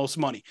paying him the most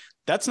money.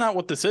 That's not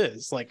what this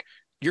is. Like,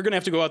 you're going to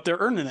have to go out there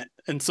earning it.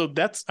 And so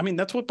that's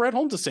what Brad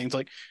Holmes is saying. It's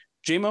like,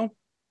 JMO,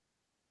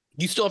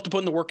 you still have to put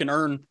in the work and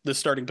earn the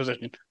starting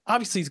position.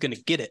 Obviously he's going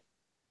to get it,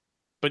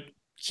 but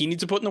he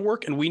needs to put in the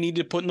work, and we need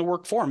to put in the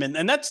work for him.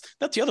 And that's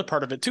the other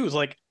part of it too, is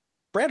like,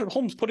 Brad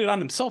Holmes put it on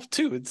himself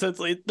too. It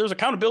says there's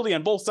accountability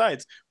on both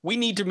sides. We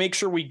need to make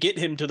sure we get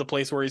him to the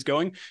place where he's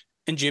going,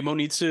 and JMO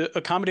needs to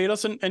accommodate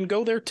us and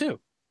go there too.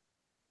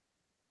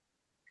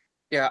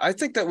 Yeah, I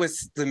think that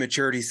with the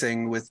maturity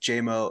thing with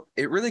JMO,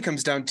 it really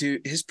comes down to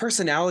his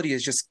personality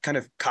is just kind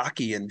of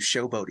cocky and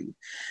showboaty.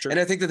 Sure. And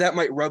I think that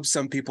might rub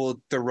some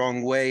people the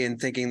wrong way in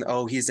thinking,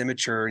 oh, he's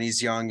immature and he's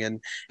young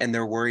and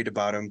they're worried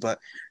about him. But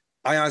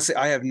I honestly,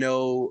 I have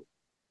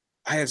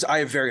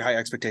very high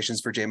expectations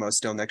for JMO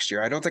still next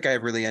year. I don't think I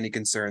have really any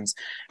concerns.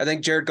 I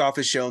think Jared Goff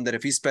has shown that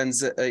if he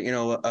spends an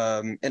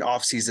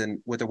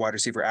offseason with a wide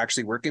receiver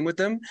actually working with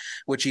them,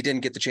 which he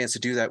didn't get the chance to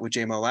do that with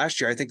JMO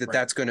last year, I think that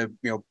that's going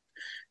to,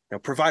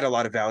 provide a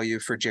lot of value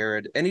for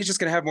Jared, and he's just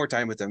going to have more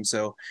time with them.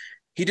 So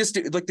he just,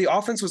 like, the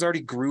offense was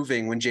already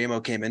grooving when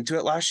JMO came into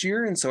it last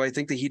year. And so I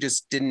think that he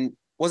just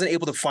wasn't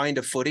able to find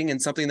a footing in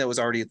something that was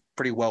already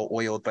pretty well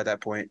oiled by that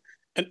point.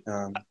 And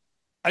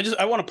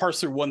I want to parse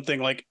through one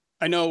thing. Like,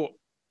 I know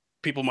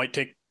people might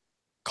take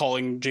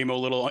calling JMO a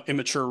little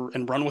immature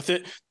and run with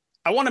it.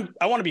 I want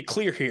to be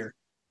clear here.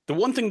 The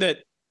one thing that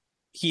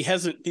he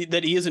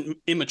isn't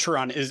immature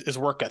on is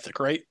work ethic,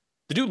 right?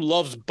 The dude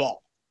loves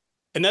ball.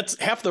 And that's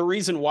half the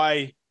reason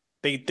why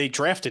they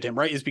drafted him,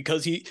 right? Is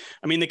because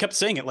they kept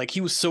saying it, like, he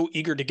was so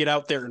eager to get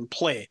out there and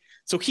play.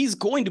 So he's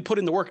going to put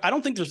in the work. I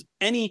don't think there's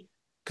any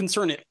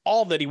concern at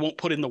all that he won't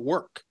put in the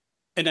work.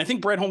 And I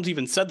think Brad Holmes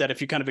even said that,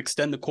 if you kind of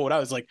extend the quote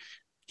out, is like,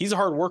 he's a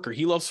hard worker.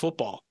 He loves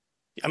football.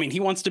 I mean, he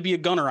wants to be a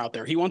gunner out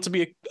there. He wants to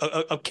be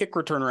a kick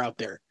returner out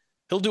there.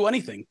 He'll do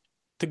anything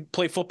to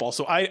play football.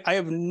 So I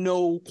have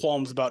no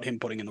qualms about him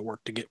putting in the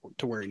work to get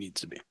to where he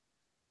needs to be.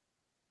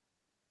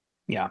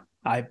 Yeah,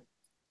 I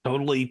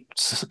totally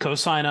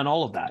co-sign on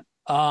all of that.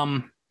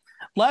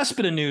 Last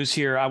bit of news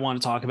here I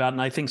want to talk about,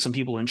 and I think some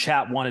people in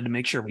chat wanted to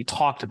make sure we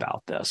talked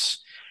about this.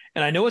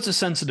 And I know it's a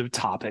sensitive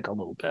topic a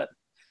little bit,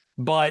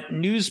 but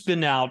news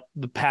been out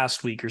the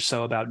past week or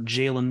so about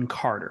Jalen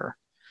Carter.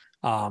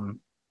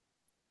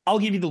 I'll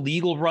give you the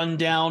legal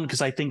rundown,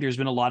 because I think there's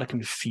been a lot of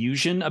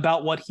confusion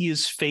about what he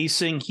is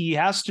facing. He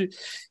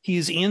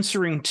is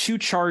answering 2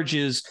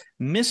 charges,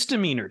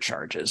 misdemeanor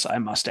charges, I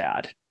must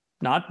add,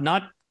 not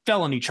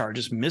felony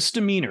charges,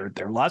 misdemeanor.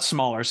 They're a lot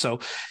smaller.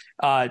 So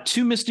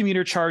 2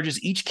 misdemeanor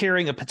charges, each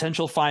carrying a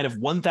potential fine of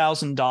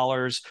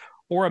 $1,000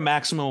 or a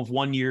maximum of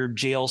 1 year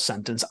jail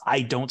sentence.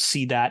 I don't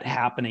see that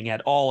happening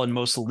at all. And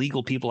most of the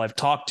legal people I've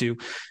talked to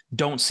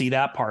don't see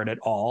that part at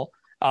all.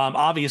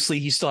 Obviously,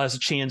 he still has a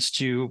chance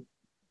to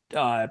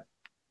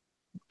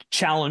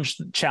challenge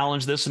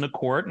this in a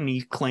court, and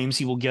he claims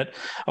he will get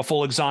a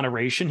full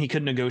exoneration. He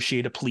could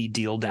negotiate a plea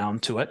deal down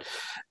to it,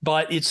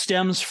 but it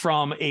stems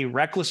from a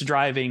reckless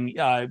driving,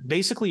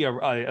 basically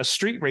a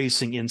street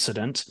racing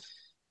incident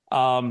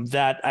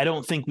that I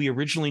don't think we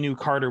originally knew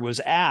Carter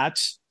was at.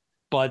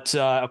 But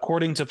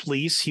according to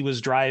police, he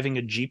was driving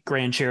a Jeep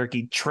Grand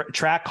Cherokee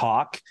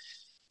Trackhawk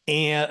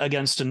and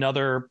against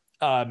another,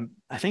 I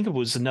think it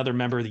was another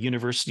member of the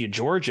University of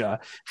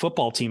Georgia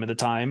football team at the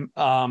time. It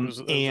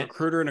was a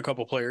recruiter and a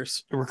couple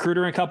players.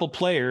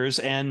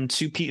 And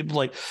two people.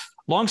 Like,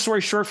 long story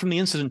short, from the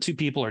incident, 2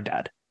 people are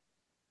dead.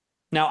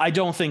 Now, I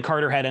don't think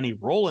Carter had any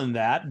role in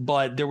that,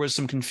 but there was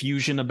some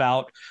confusion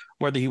about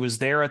whether he was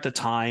there at the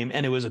time,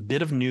 and it was a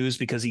bit of news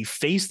because he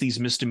faced these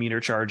misdemeanor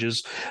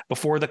charges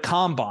before the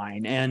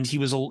combine, and he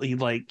was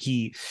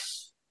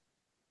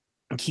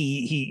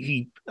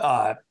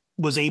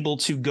was able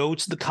to go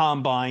to the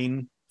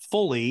combine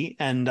fully,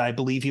 and I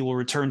believe he will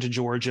return to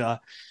Georgia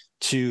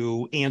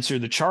to answer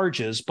the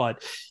charges.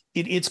 But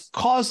it's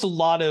caused a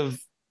lot of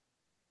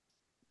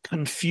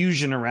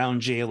confusion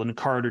around Jalen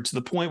Carter to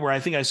the point where I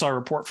think I saw a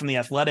report from The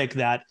Athletic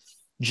that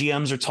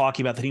GMs are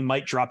talking about that he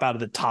might drop out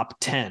of the top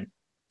 10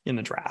 in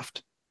the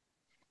draft.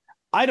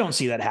 I don't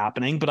see that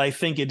happening, but I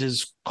think it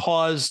has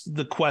caused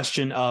the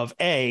question of,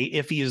 A,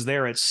 if he is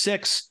there at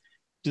 6,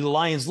 do the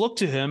Lions look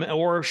to him,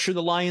 or should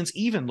the Lions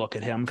even look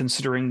at him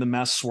considering the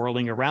mess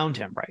swirling around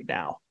him right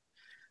now?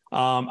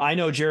 I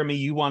know, Jeremy,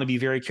 you want to be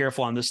very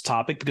careful on this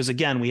topic because,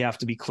 again, we have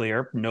to be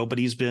clear.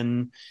 Nobody's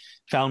been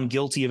found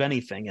guilty of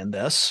anything in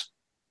this.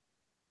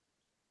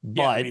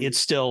 But it's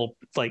still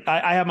like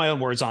I have my own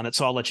words on it,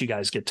 so I'll let you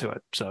guys get to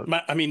it. So,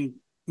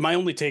 my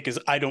only take is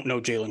I don't know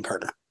Jalen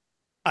Carter.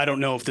 I don't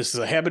know if this is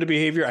a habit of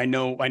behavior. I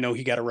know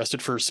he got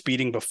arrested for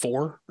speeding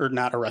before, or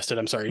not arrested.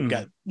 I'm sorry.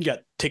 He got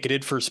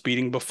ticketed for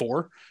speeding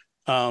before.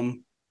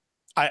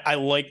 I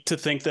like to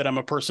think that I'm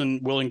a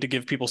person willing to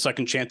give people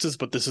second chances,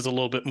 but this is a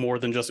little bit more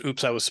than just,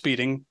 oops, I was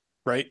speeding,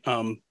 right?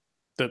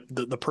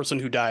 The person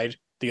who died,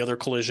 the other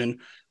collision,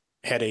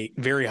 had a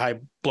very high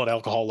blood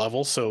alcohol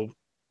level. So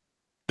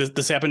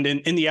this happened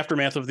in the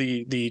aftermath of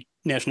the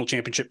national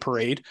championship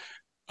parade.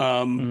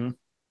 And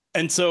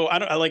so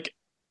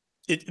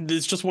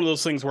it's just one of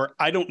those things where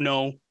I don't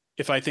know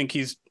if I think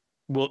he's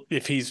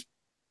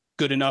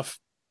good enough,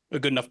 a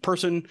good enough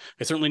person.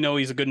 I certainly know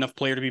he's a good enough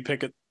player to be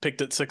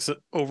picked at 6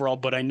 overall,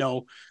 but I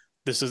know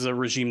this is a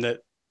regime that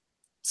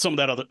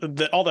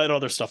all that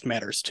other stuff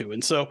matters to.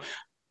 And so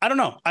I don't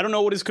know. I don't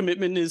know what his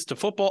commitment is to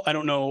football. I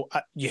don't know.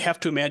 You have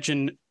to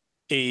imagine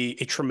a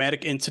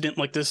traumatic incident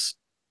like this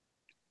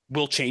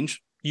will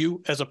change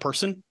you as a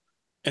person.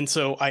 And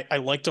so I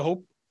like to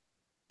hope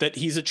that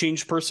he's a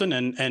changed person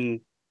and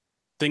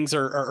things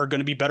are going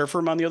to be better for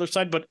him on the other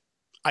side, but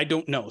I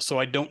don't know. So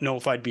I don't know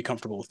if I'd be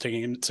comfortable with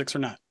taking him at 6 or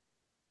not.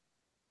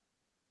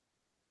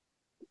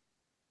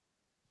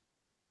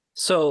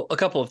 So a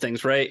couple of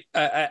things, right?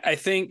 I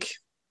think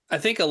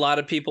a lot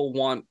of people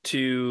want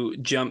to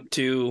jump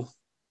to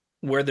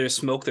where there's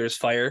smoke, there's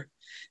fire.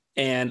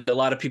 And a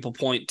lot of people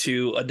point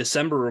to a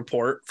December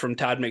report from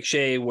Todd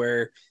McShay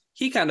where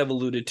he kind of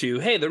alluded to,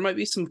 hey, there might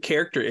be some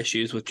character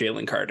issues with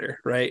Jalen Carter,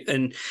 right?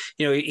 And,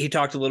 he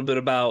talked a little bit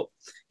about,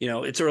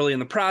 it's early in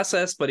the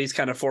process, but he's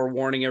kind of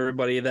forewarning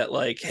everybody that,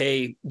 like,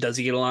 hey, does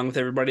he get along with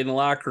everybody in the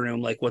locker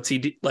room? Like, what's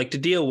he like to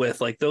deal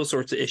with? Like, those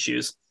sorts of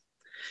issues.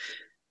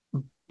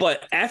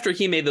 But after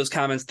he made those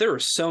comments, there were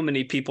so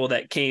many people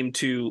that came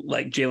to,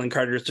 like, Jalen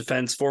Carter's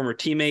defense, former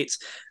teammates.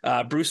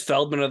 Bruce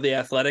Feldman of The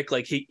Athletic,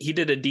 like, he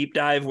did a deep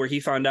dive where he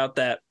found out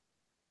that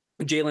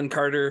Jalen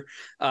Carter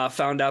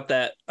found out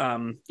that,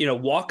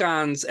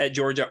 walk-ons at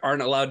Georgia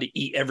aren't allowed to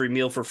eat every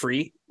meal for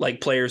free,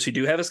 like players who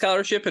do have a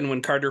scholarship. And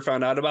when Carter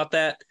found out about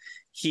that,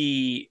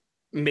 he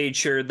made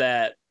sure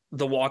that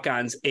the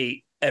walk-ons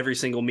ate every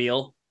single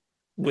meal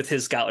with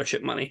his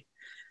scholarship money.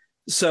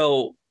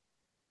 So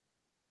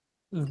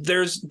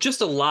there's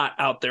just a lot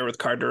out there with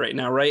Carter right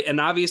now, right? And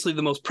obviously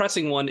the most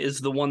pressing one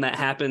is the one that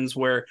happens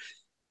where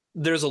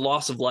there's a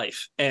loss of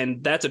life,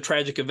 and that's a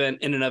tragic event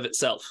in and of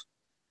itself.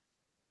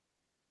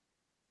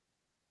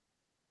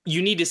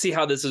 You need to see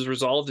how this is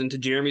resolved. And to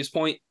Jeremy's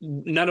point,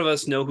 none of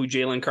us know who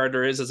Jalen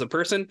Carter is as a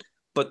person,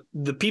 but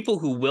the people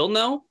who will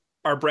know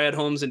are Brad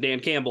Holmes and Dan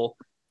Campbell.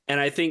 And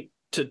I think,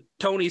 to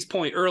Tony's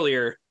point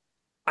earlier,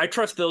 I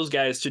trust those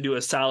guys to do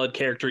a solid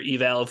character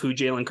eval of who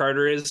Jalen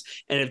Carter is.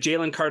 And if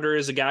Jalen Carter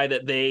is a guy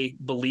that they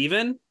believe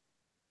in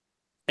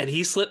and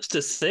he slips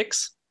to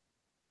 6,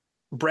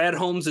 Brad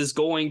Holmes is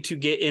going to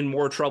get in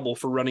more trouble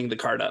for running the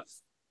card up.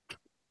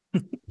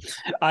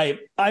 I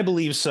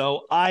believe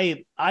so.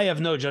 I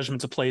have no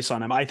judgment to place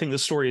on him. I think the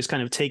story is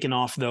kind of taken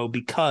off, though,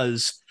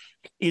 because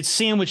it's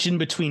sandwiched in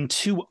between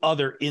 2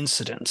 other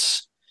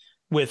incidents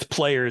with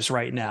players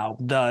right now.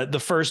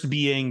 The first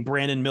being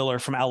Brandon Miller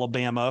from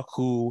Alabama,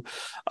 who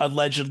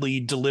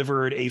allegedly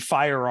delivered a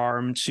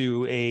firearm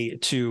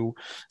to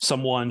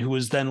someone who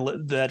was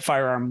then that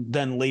firearm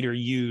then later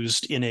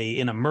used in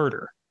a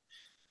murder.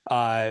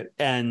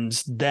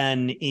 And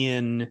then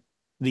in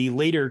the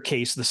later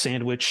case, the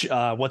sandwich,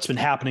 what's been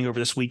happening over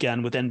this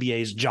weekend with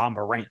NBA's Ja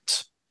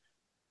Morant.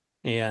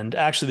 And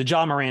actually, the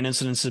Ja Morant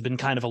incidents have been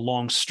kind of a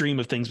long stream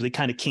of things, but they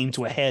kind of came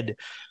to a head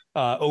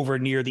over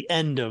near the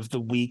end of the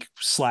week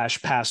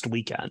 / past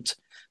weekend.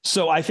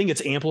 So I think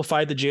it's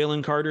amplified the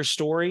Jalen Carter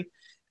story.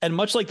 And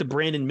much like the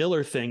Brandon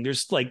Miller thing,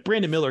 there's like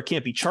Brandon Miller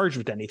can't be charged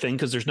with anything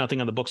because there's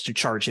nothing on the books to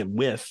charge him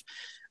with.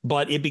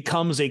 But it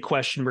becomes a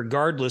question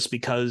regardless,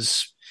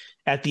 because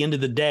at the end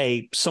of the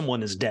day,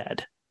 someone is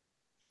dead.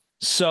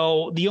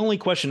 So the only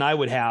question I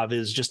would have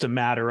is just a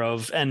matter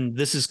of, and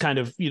this is kind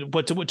of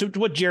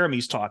what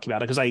Jeremy's talking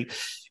about, because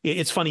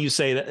it's funny you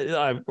say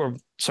that,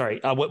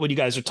 what you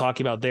guys are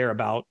talking about there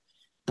about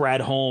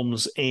Brad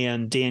Holmes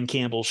and Dan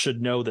Campbell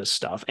should know this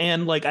stuff.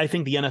 And like, I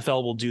think the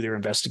NFL will do their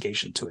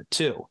investigation to it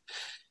too.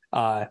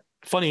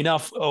 Funny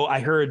enough, I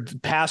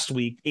heard past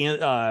week,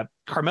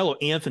 Carmelo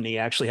Anthony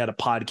actually had a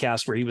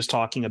podcast where he was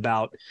talking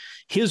about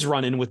his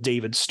run-in with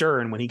David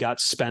Stern when he got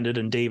suspended,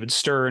 and David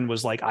Stern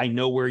was like, I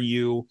know where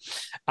you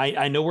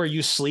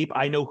sleep,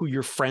 I know who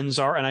your friends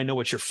are, and I know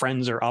what your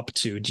friends are up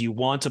to. Do you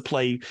want to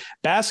play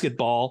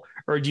basketball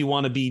or do you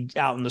want to be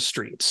out in the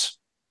streets?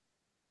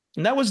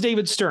 And that was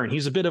David Stern.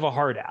 He's a bit of a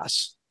hard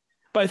ass.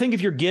 But I think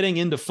if you're getting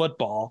into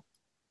football,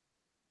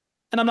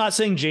 and I'm not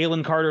saying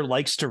Jalen Carter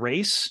likes to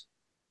race,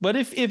 but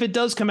if it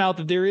does come out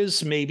that there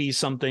is maybe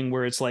something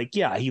where it's like,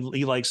 yeah, he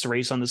likes to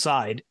race on the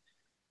side,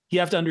 you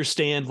have to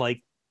understand,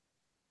 like,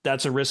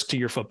 that's a risk to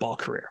your football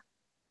career.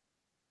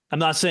 I'm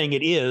not saying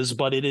it is,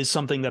 but it is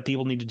something that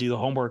people need to do the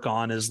homework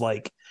on. Is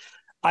like,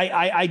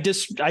 I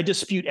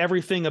dispute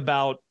everything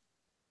about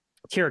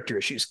character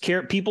issues.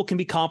 People can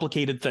be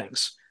complicated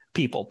things.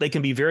 They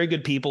can be very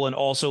good people and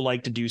also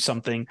like to do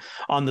something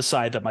on the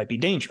side that might be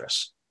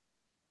dangerous.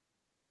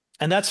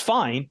 And that's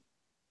fine.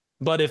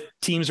 But if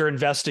teams are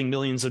investing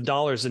millions of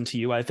dollars into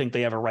you, I think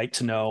they have a right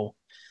to know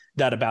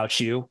that about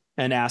you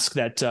and ask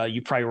that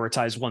you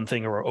prioritize one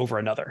thing over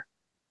another.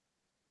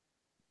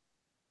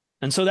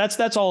 And so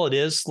that's all it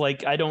is.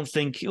 Like, I don't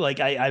think, like,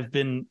 I've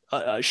been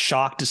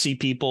shocked to see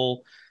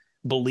people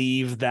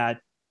believe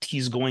that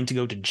he's going to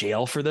go to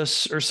jail for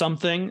this or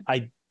something.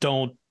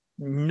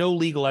 No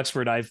legal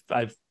expert I've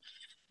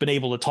been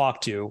able to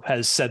talk to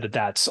has said that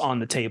that's on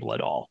the table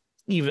at all,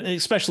 even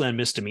especially on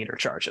misdemeanor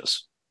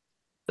charges.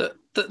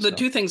 The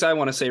two things I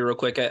want to say real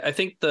quick. I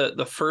think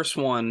the first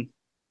one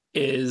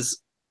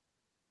is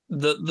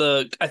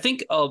I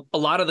think a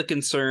lot of the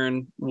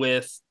concern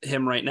with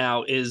him right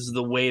now is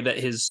the way that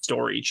his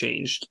story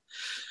changed.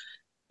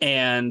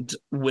 And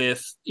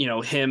with,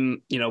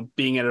 him,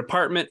 being at an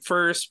apartment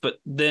first, but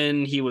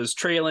then he was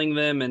trailing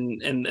them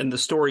and the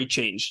story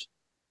changed.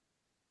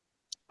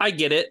 I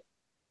get it.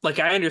 Like,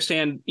 I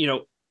understand,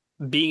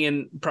 being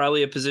in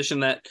probably a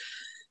position that,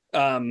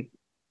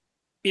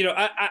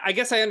 I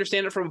guess I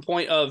understand it from a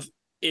point of,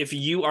 if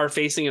you are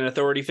facing an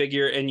authority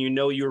figure and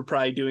you were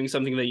probably doing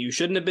something that you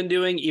shouldn't have been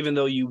doing, even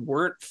though you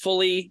weren't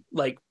fully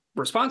like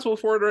responsible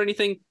for it or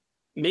anything,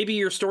 maybe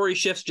your story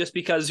shifts just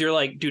because you're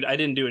like, dude, I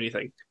didn't do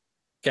anything.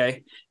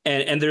 Okay.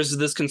 And there's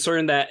this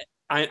concern that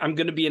I'm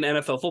going to be an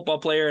NFL football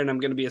player and I'm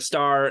going to be a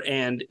star.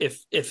 And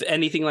if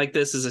anything like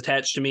this is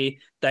attached to me,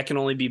 that can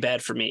only be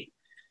bad for me.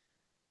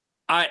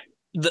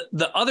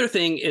 The other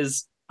thing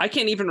is, I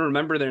can't even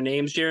remember their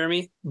names,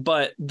 Jeremy,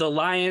 but the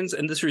Lions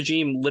and this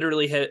regime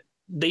literally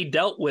they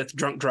dealt with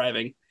drunk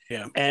driving.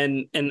 Yeah.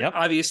 And yep.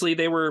 Obviously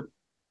they were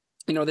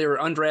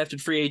undrafted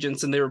free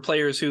agents and they were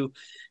players who,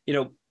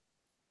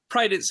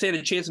 probably didn't stand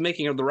a chance of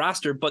making the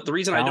roster. But the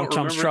reason I don't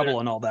remember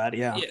trouble and all that.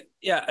 Yeah.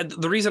 Yeah.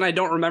 The reason I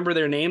don't remember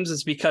their names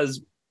is because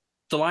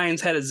the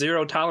Lions had a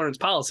zero tolerance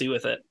policy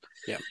with it.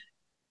 Yeah.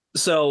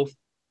 So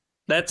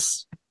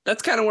that's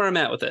kind of where I'm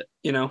at with it,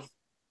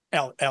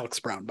 Alex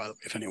Brown, by the way,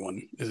 if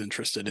anyone is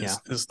interested,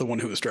 is the one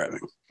who was driving.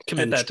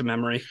 Commit that to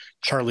memory.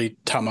 Charlie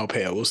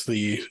Taumapea was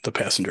the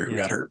passenger who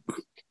got hurt.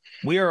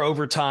 We are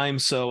over time,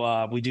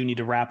 so we do need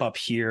to wrap up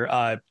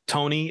here.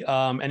 Tony,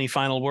 any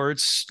final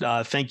words?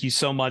 Thank you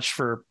so much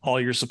for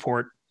all your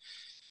support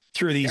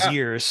through these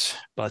years.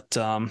 But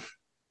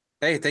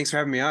hey, thanks for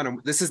having me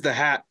on. This is the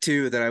hat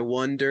too that I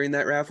won during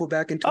that raffle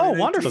back in 2019.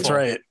 Oh, wonderful! That's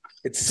right.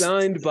 It's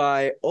signed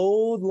by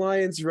old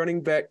Lions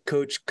running back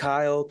coach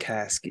Kyle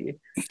Kasky.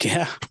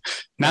 Yeah.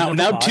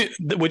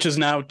 Which is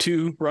now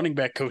 2 running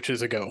back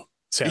coaches ago.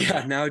 Sadly.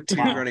 Yeah, now 2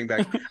 running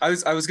back. I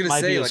was going to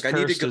say, like, I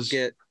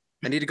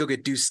need to go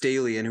get Deuce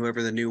Staley and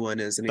whoever the new one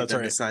is, and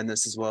to sign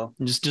this as well.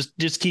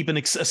 Just keep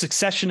a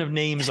succession of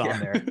names on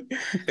there.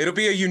 It'll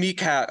be a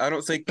unique hat. I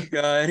don't think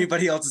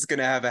anybody else is going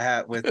to have a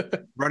hat with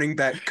running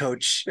back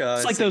coach.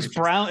 It's like those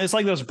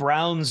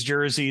Browns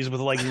jerseys with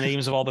like the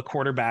names of all the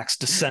quarterbacks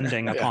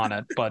descending upon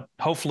it, but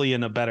hopefully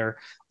in a better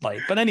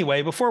light. But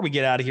anyway, before we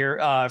get out of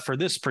here for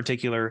this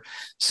particular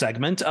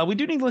segment, we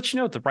do need to let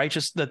you know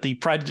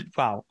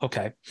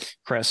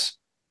Chris.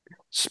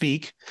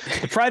 speak.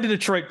 The Pride of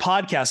Detroit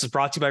podcast is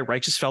brought to you by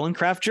Righteous Felon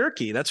Craft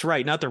Jerky. That's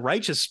right. Not the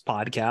Righteous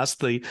podcast.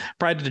 The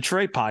Pride of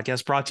Detroit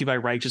podcast brought to you by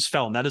Righteous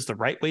Felon. That is the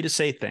right way to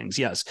say things.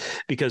 Yes,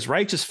 because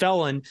Righteous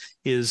Felon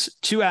has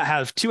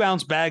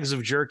 2-ounce bags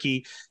of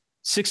jerky,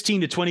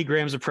 16 to 20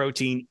 grams of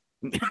protein,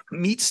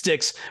 meat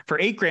sticks for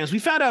 8 grams. We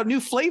found out new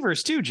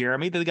flavors too,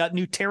 Jeremy. They got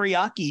new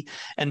teriyaki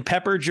and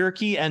pepper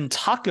jerky and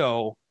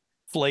taco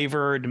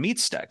flavored meat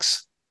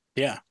sticks.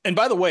 Yeah. And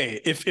by the way,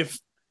 if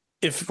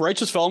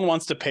Righteous Felon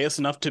wants to pay us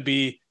enough to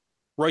be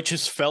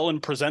Righteous Felon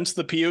Presents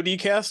the POD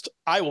Cast,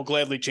 I will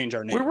gladly change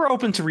our name. We're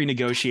open to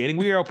renegotiating.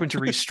 We are open to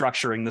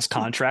restructuring this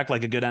contract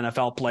like a good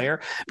NFL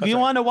player. But you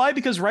right. want to know why?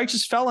 Because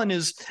Righteous Felon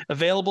is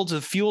available to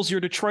Fuels Your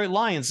Detroit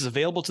Lions, is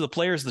available to the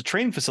players of the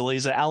training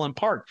facilities at Allen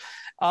Park.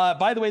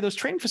 By the way, those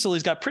training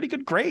facilities got pretty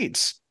good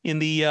grades in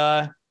the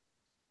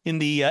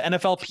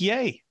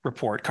NFLPA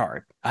report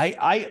card.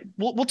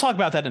 We'll talk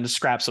about that in a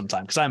scrap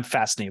sometime because I'm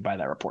fascinated by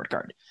that report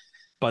card.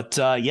 But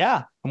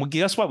yeah, and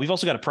guess what? We've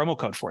also got a promo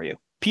code for you.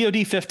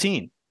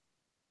 POD15.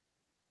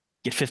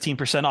 Get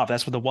 15% off.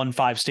 That's what the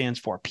 15 stands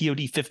for.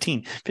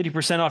 POD15.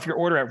 50% off your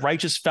order at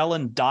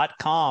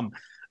righteousfelon.com.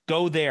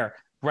 Go there.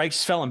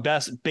 Righteous Felon,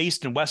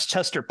 based in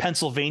Westchester,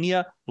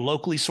 Pennsylvania.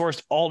 Locally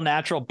sourced,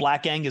 all-natural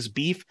Black Angus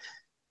beef.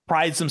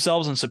 Prides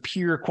themselves on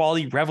superior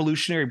quality,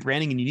 revolutionary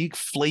branding, and unique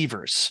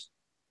flavors.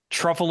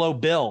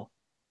 Truffalo Bill.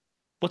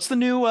 What's the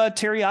new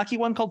teriyaki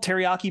one called?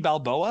 Teriyaki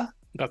Balboa?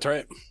 That's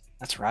right.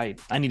 That's right.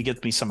 I need to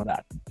get me some of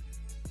that.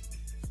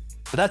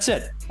 But that's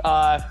it.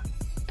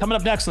 Coming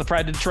up next on the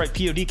Pride of Detroit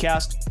POD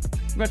Cast,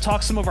 we're going to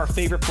talk some of our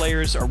favorite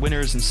players, our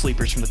winners and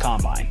sleepers from the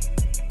Combine.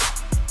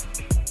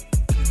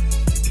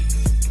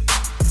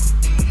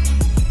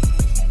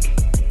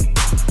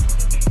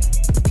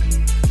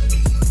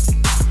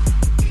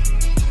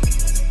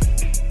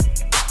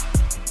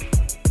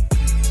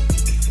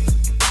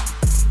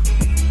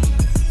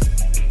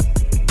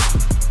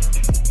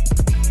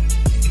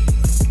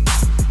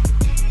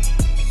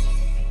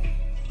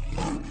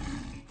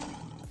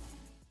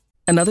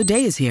 Another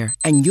day is here,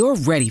 and you're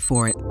ready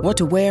for it. What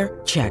to wear?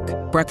 Check.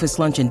 Breakfast,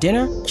 lunch, and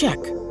dinner?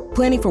 Check.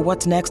 Planning for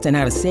what's next and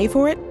how to save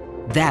for it?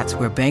 That's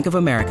where Bank of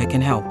America can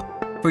help.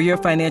 For your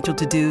financial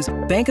to-dos,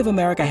 Bank of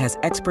America has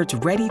experts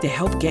ready to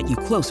help get you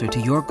closer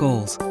to your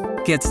goals.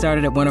 Get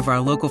started at one of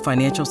our local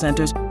financial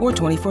centers or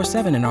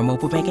 24/7 in our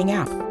mobile banking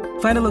app.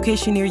 Find a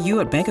location near you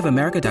at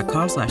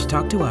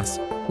bankofamerica.com/talktous.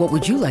 What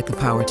would you like the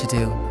power to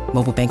do?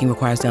 Mobile banking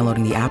requires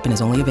downloading the app and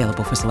is only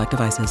available for select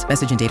devices.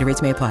 Message and data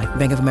rates may apply.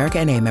 Bank of America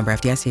N.A., member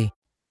FDIC.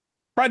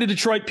 Pride of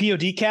Detroit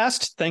POD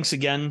Cast. Thanks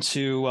again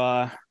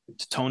to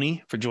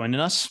Tony for joining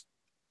us,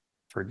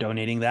 for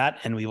donating that.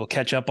 And we will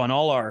catch up on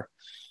all our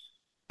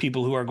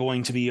people who are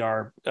going to be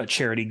our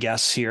charity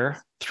guests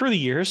here through the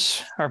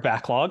years, our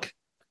backlog,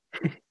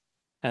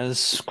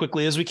 as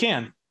quickly as we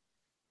can.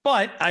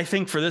 But I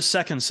think for this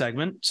second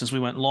segment, since we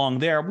went long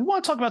there, we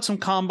want to talk about some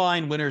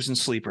Combine winners and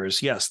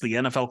sleepers. Yes, the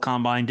NFL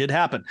Combine did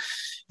happen.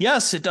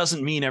 Yes, it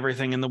doesn't mean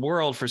everything in the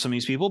world for some of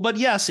these people, but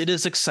yes, it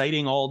is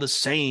exciting all the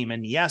same.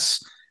 And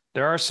yes,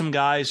 there are some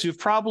guys who've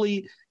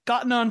probably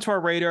gotten onto our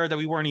radar that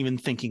we weren't even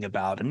thinking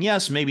about. And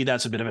yes, maybe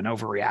that's a bit of an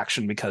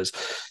overreaction because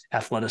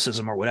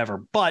athleticism or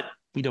whatever, but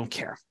we don't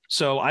care.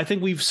 So I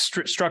think we've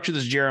structured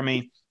this,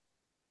 Jeremy.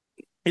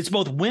 It's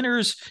both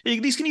winners.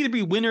 These can either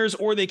be winners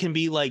or they can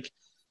be like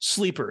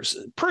sleepers,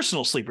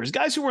 personal sleepers,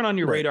 guys who weren't on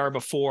your radar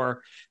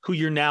before, who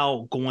you're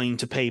now going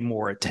to pay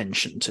more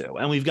attention to.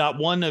 And we've got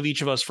one of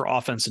each of us for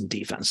offense and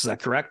defense. Is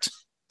that correct?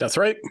 That's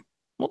right.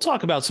 We'll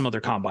talk about some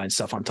other Combine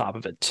stuff on top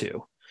of it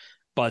too.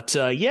 But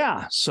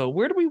yeah, so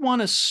where do we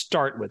want to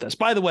start with this?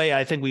 By the way,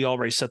 I think we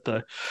already set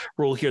the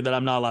rule here that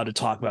I'm not allowed to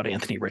talk about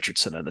Anthony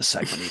Richardson in this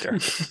segment either.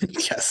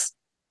 Yes.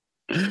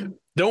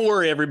 Don't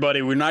worry,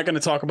 everybody. We're not going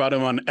to talk about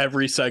him on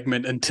every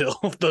segment until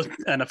the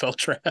NFL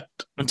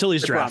draft. Until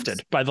he's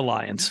drafted by the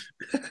Lions.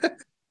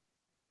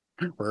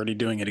 We're already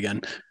doing it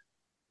again.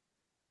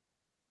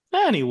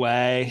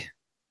 Anyway,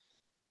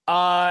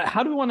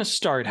 how do we want to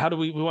start? How do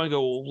we want to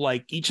go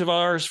like each of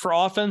ours for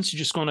offense? You're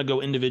just going to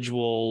go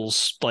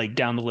individuals like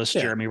down the list,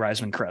 Jeremy,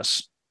 Reisman,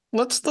 Chris.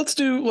 Let's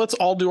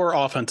all do our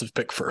offensive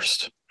pick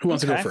first. Who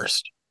wants to go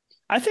first?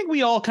 I think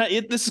we all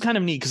this is kind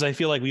of neat because I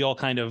feel like we all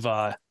kind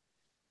of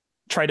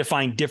try to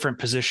find different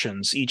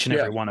positions, each and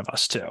every one of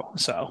us too.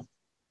 So,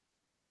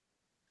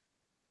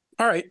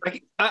 all right.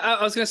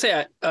 I was going to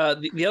say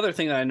the other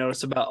thing that I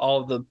noticed about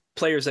all of the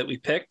players that we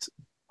picked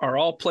are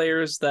all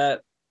players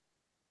that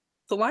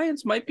the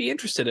Lions might be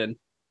interested in.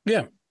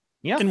 Yeah.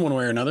 In one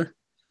way or another.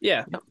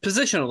 Yeah.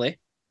 Positionally.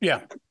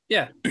 Yeah.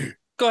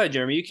 Go ahead,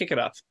 Jeremy. You kick it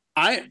off.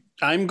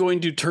 I'm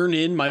going to turn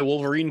in my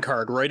Wolverine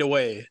card right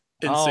away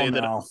and say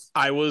that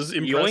I was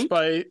impressed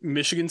by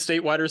Michigan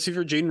State wide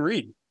receiver Jaden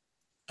Reed.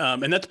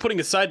 And that's putting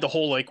aside the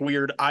whole like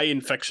weird eye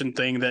infection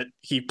thing that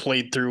he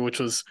played through, which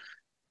was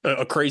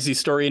a crazy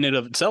story in and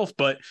of itself.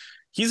 But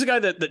he's a guy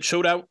that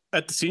showed out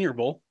at the Senior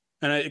Bowl,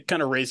 and I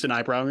kind of raised an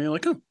eyebrow. And you're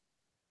like, oh,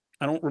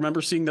 I don't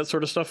remember seeing that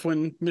sort of stuff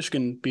when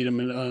Michigan beat him.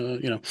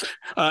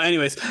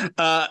 Anyways,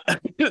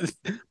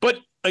 but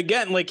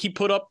again, like he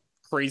put up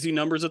crazy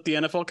numbers at the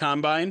NFL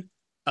Combine.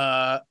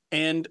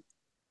 And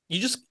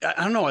I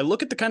don't know. I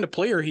look at the kind of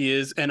player he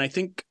is, and I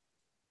think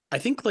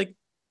like,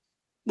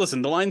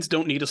 listen, the Lions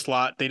don't need a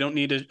slot. They don't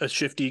need a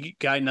shifty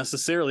guy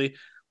necessarily.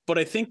 But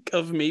I think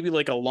of maybe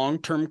like a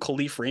long-term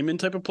Khalif Raymond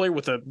type of player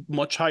with a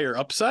much higher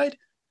upside.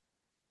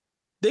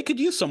 They could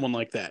use someone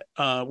like that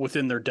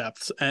within their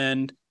depths.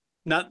 And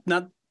not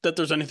that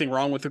there's anything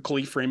wrong with the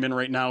Khalif Raymond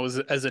right now as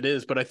it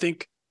is, but I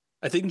think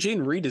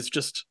Jayden Reed is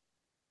just,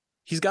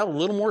 he's got a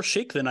little more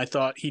shake than I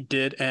thought he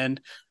did. And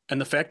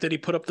the fact that he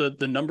put up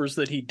the numbers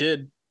that he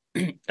did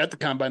at the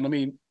combine, let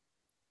me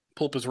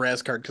pull up his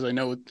RAS card because I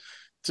know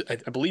I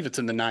believe it's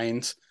in the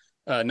nines.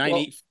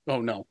 9.8. Oh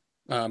no,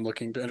 I'm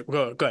looking.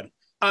 Go ahead.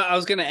 I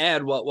was going to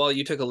add, while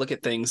you took a look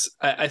at things,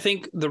 I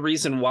think the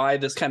reason why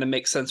this kind of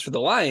makes sense for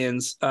the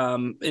Lions,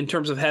 in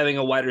terms of having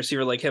a wide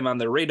receiver like him on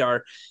their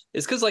radar,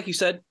 is because, like you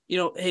said,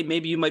 hey,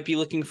 maybe you might be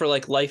looking for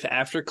like life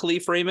after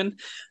Khalif Raymond,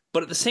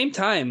 but at the same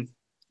time,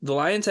 the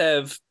Lions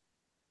have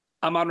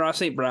Amon-Ra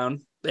St. Brown,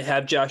 they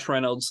have Josh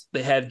Reynolds,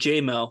 they have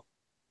J-Mo,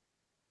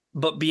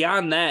 but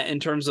beyond that, in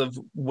terms of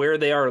where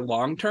they are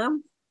long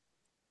term,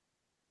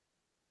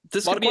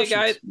 this could be a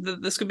guy.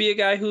 This could be a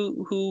guy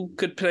who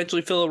could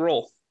potentially fill a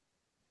role.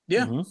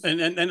 Yeah,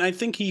 and I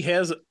think he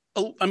has.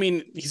 I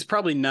mean, he's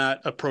probably not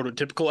a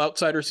prototypical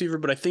outside receiver,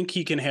 but I think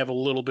he can have a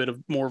little bit of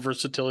more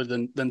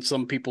versatility than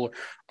some people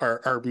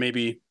are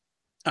maybe,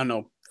 I don't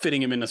know,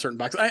 fitting him in a certain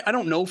box. I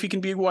don't know if he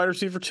can be a wide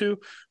receiver too,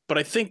 but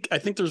I think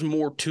there's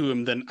more to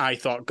him than I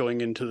thought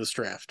going into this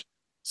draft.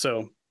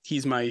 So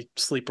he's my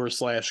sleeper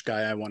 /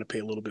 guy I want to pay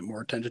a little bit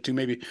more attention to.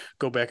 Maybe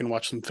go back and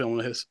watch some film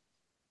of his.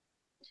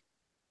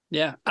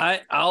 Yeah,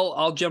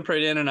 I'll jump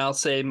right in and I'll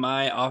say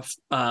my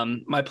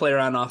player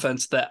on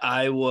offense that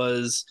I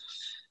was.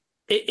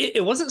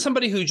 It wasn't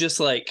somebody who just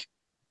like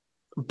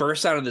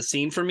burst out of the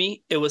scene for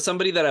me. It was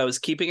somebody that I was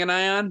keeping an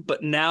eye on,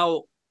 but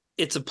now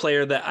it's a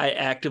player that I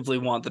actively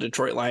want the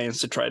Detroit Lions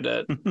to try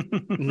to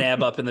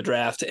nab up in the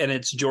draft, and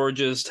it's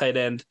Georgia's tight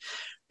end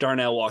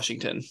Darnell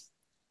Washington.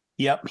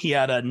 Yep, he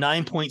had a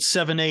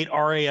 9.78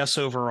 RAS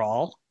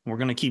overall. We're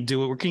going to keep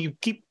doing. We're going to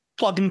keep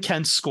plugging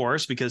Kent's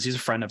scores because he's a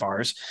friend of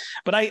ours.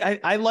 But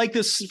I like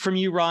this from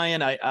you,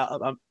 Ryan. I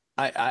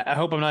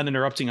hope I'm not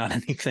interrupting on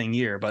anything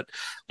here, but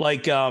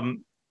like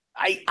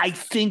I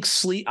think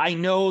I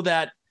know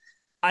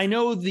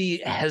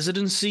the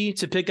hesitancy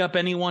to pick up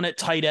anyone at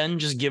tight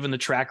end, just given the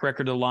track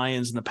record of the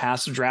Lions in the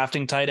past of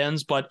drafting tight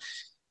ends, but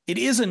it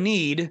is a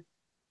need.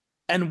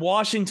 And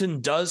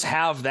Washington does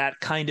have that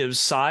kind of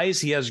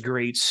size. He has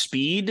great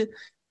speed.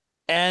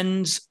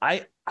 And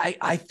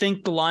I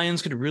think the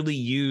Lions could really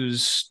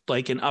use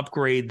like an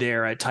upgrade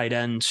there at tight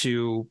end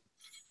to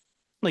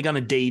like on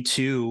a day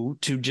 2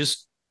 to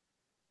just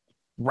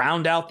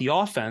round out the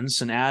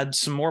offense and add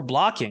some more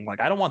blocking. Like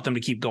I don't want them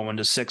to keep going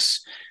to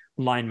 6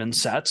 lineman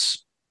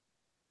sets.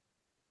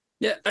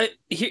 Yeah.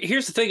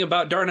 Here's the thing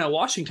about Darnell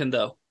Washington,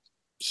 though.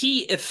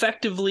 He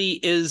effectively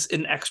is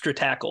an extra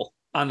tackle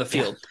on the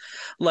field.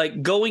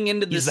 Like going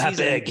into the season,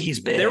 big. He's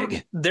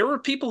big. There were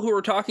people who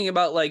were talking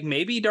about like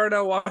maybe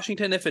Darnell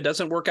Washington, if it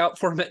doesn't work out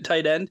for him at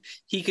tight end,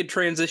 he could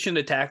transition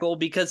to tackle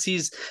because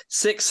he's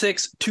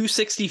 6'6",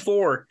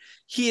 264.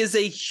 He is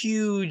a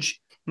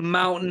huge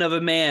mountain of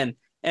a man,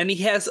 and he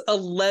has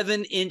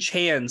 11-inch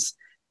hands.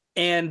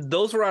 And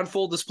those were on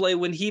full display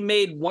when he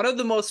made one of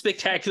the most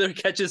spectacular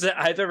catches that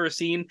I've ever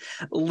seen,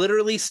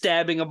 literally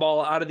stabbing a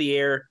ball out of the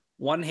air,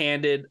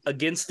 one-handed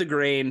against the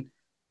grain.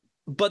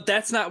 But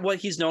that's not what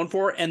he's known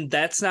for, and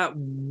that's not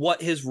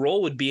what his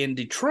role would be in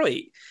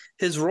Detroit.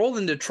 His role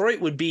in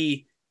Detroit would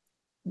be,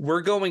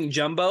 we're going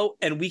jumbo,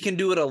 and we can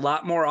do it a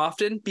lot more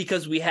often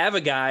because we have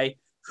a guy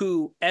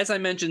who, as I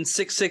mentioned,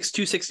 6'6",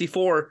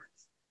 264,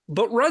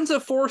 but runs a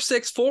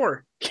 4.64.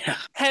 Yeah.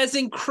 Has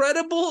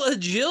incredible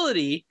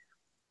agility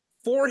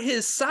for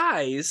his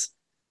size.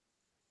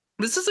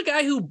 This is a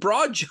guy who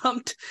broad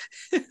jumped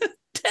 10.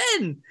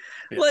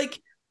 Yeah. Like,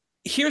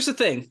 here's the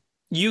thing.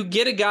 You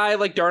get a guy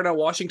like Darnell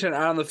Washington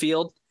out on the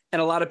field,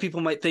 and a lot of people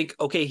might think,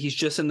 okay, he's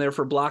just in there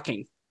for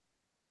blocking.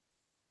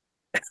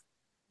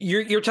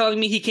 You're telling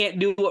me he can't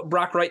do what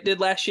Brock Wright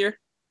did last year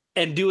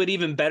and do it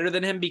even better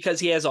than him because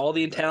he has all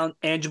the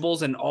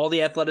intangibles and all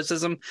the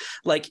athleticism?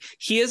 Like,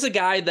 he is a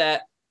guy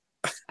that,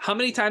 how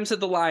many times have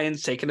the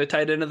Lions taken a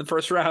tight end in the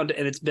first round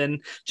and it's been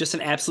just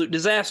an absolute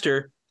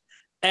disaster?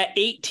 At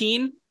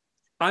 18,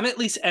 I'm at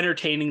least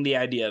entertaining the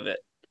idea of it.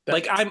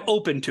 Like, I'm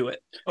open to it.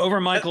 Over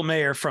Michael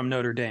Mayer from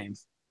Notre Dame.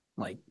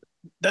 Like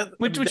that,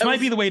 which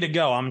might be the way to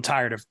go. I'm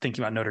tired of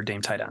thinking about Notre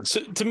Dame tight ends.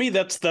 To me,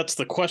 that's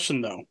the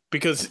question, though,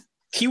 because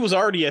he was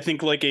already, I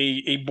think, like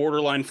a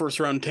borderline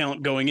first-round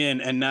talent going in,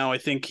 and now I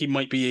think he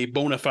might be a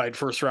bona fide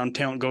first-round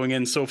talent going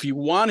in. So if you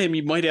want him,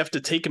 you might have to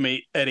take him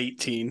at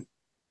 18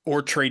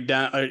 or trade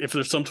down. If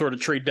there's some sort of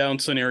trade down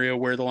scenario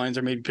where the Lions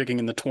are maybe picking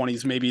in the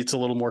 20s, maybe it's a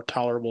little more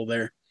tolerable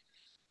there.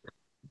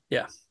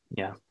 Yeah.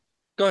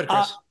 Go ahead,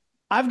 Chris.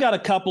 I've got a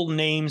couple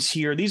names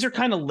here. These are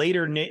kind of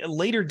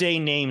later day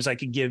names I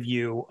could give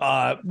you,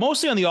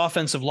 mostly on the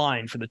offensive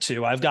line for the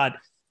two. I've got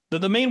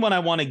the main one I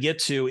want to get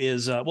to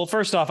is, well,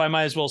 first off, I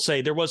might as well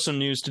say there was some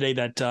news today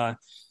that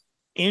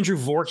Andrew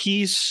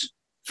Voorhees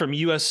from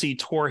USC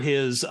tore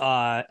his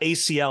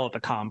ACL at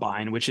the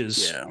combine, which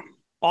is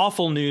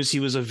awful news. He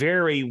was a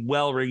very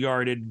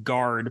well-regarded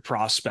guard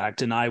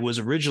prospect, and I was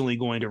originally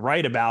going to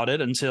write about it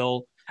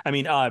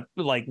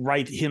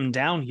write him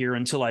down here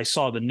until I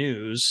saw the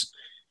news.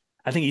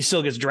 I think he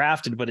still gets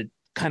drafted, but it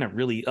kind of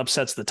really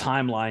upsets the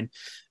timeline.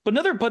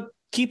 But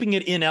keeping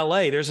it in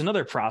LA, there's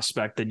another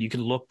prospect that you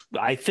can look.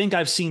 I think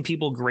I've seen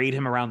people grade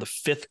him around the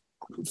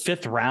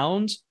fifth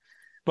round,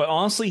 but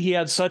honestly, he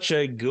had such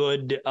a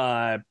good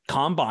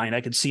combine. I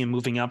could see him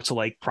moving up to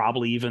like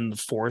probably even the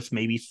fourth,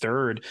 maybe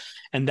third,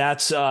 and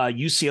that's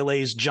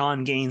UCLA's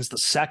John Gaines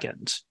II.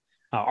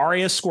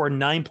 RAS scored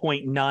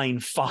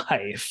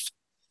 9.95.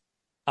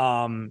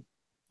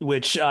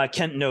 Which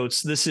Kent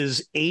notes, this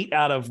is 8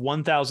 out of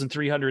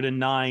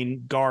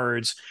 1,309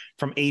 guards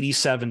from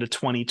 87 to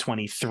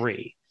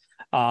 2023.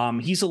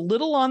 He's a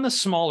little on the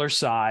smaller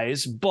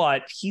size,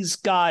 but he's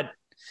played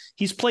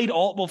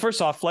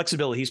first off,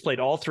 flexibility. He's played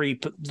all three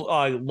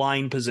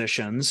line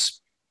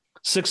positions,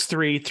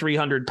 6'3",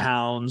 300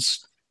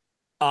 pounds.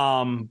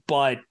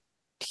 But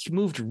he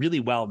moved really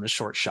well in the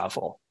short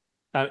shuttle,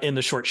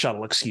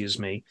 excuse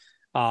me.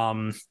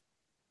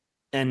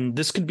 And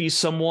this could be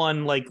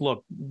someone like,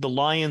 look, the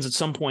Lions at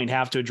some point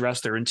have to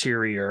address their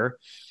interior,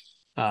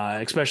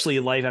 especially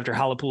life after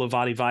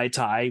Halapoulivaati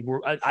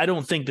Vaitai. I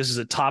don't think this is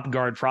a top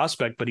guard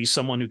prospect, but he's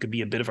someone who could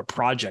be a bit of a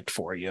project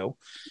for you,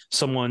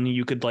 someone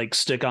you could like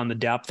stick on the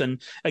depth. And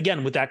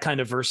again, with that kind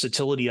of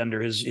versatility under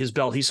his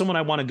belt, he's someone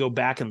I want to go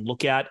back and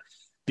look at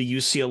the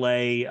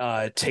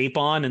UCLA tape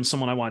on, and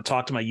someone I want to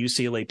talk to my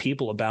UCLA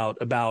people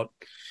about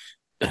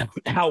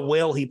how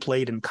well he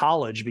played in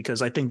college,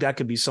 because I think that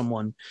could be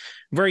someone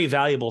very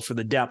valuable for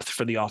the depth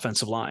for the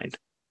offensive line.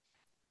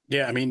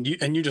 Yeah, I mean,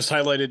 you just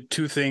highlighted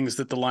two things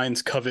that the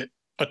Lions covet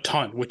a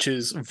ton, which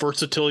is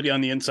versatility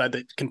on the inside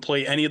that can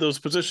play any of those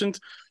positions,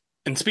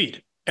 and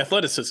speed,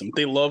 athleticism.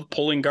 They love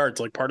pulling guards.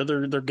 Like part of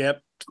their gap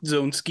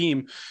zone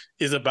scheme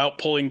is about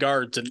pulling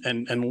guards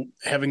and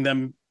having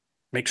them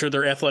make sure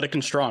they're athletic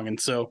and strong. And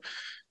so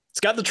it's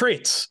got the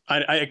traits.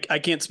 I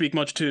can't speak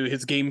much to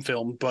his game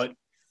film, but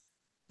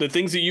the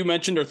things that you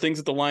mentioned are things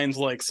that the Lions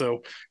like,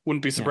 so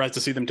wouldn't be surprised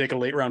to see them take a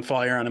late round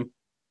flyer on him.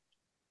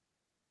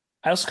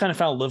 I also kind of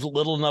found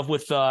little enough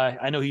with,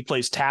 I know he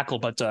plays tackle,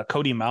 but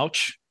Cody Moch.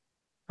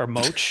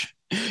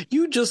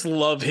 You just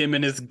love him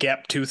and his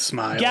gap tooth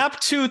smile.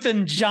 Gap tooth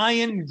and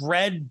giant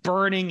red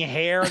burning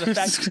hair. The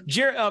fact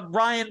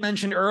Ryan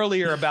mentioned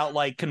earlier about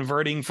like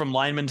converting from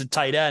lineman to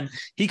tight end.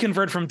 He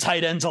converted from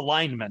tight end to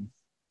lineman.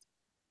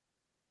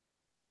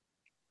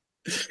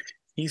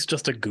 He's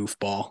just a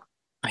goofball.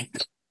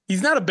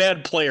 He's not a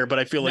bad player, but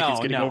I feel like he's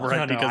getting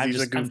overhyped because he's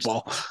a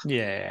goofball.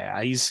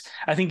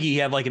 I think he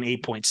had like an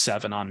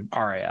 8.7 on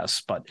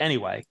RAS. But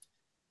anyway,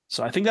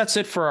 so I think that's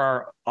it for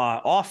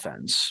our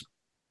offense.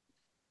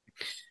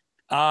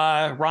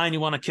 Ryan, you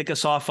want to kick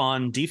us off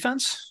on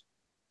defense?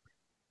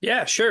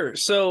 Yeah, sure.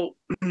 So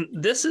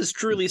this is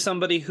truly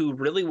somebody who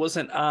really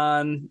wasn't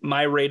on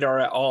my radar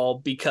at all,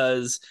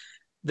 because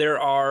there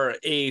are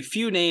a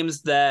few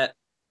names that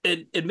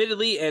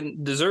admittedly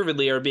and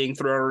deservedly are being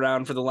thrown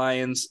around for the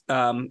Lions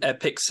at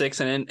pick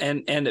 6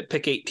 and at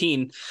pick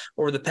 18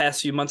 over the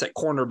past few months at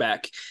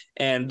cornerback.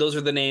 And those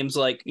are the names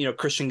like,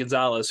 Christian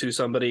Gonzalez, who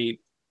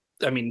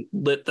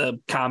lit the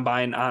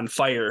combine on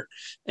fire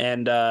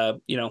and,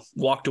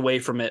 walked away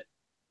from it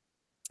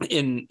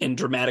in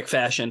dramatic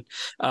fashion.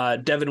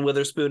 Devin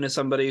Witherspoon is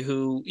somebody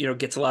who,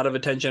 gets a lot of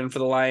attention for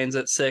the Lions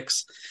at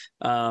 6.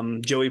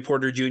 Joey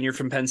Porter Jr.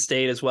 from Penn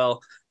State as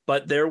well.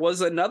 But there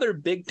was another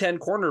Big Ten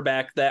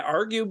cornerback that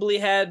arguably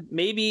had,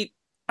 maybe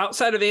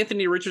outside of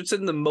Anthony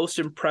Richardson, the most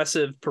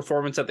impressive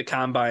performance at the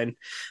combine.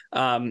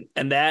 And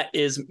that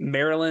is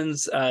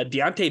Maryland's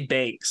Deonte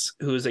Banks,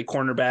 who is a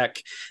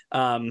cornerback.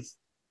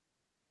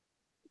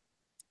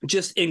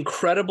 Just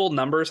incredible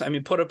numbers. I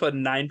mean, put up a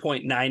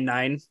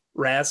 9.99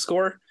 RAS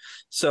score.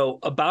 So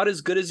about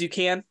as good as you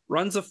can.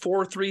 Runs a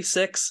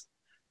 4.36,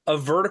 a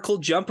vertical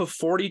jump of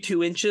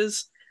 42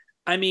 inches.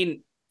 I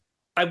mean,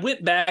 I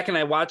went back and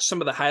I watched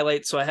some of the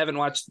highlights, so I haven't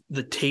watched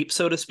the tape,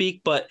 so to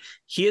speak, but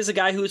he is a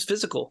guy who is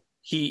physical.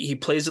 He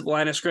plays at the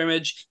line of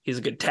scrimmage. He's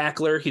a good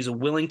tackler. He's a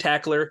willing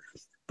tackler.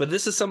 But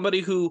this is somebody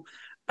who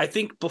I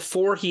think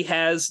before he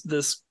has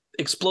this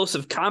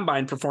explosive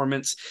combine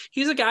performance,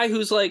 he's a guy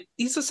who's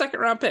he's a second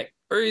round pick,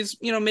 or he's,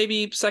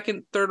 maybe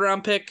second, third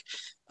round pick.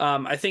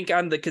 I think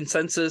on the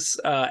consensus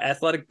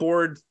athletic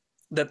board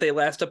that they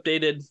last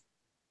updated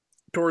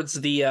towards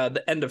the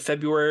end of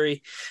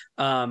February,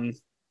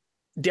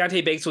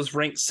 Deonte Banks was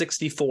ranked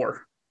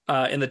 64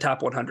 in the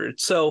top 100.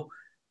 So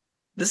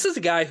this is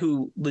a guy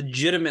who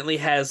legitimately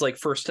has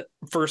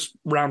first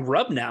round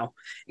rub now.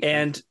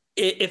 And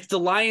if the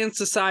Lions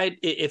decide,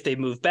 if they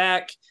move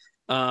back,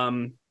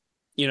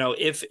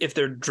 if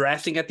they're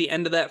drafting at the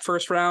end of that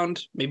first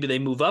round, maybe they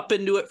move up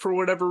into it for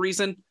whatever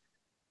reason.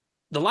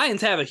 The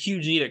Lions have a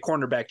huge need at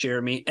cornerback,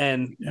 Jeremy,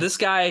 and this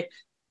guy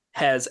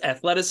has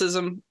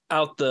athleticism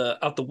out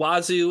the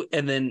wazoo.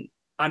 And then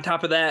on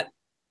top of that,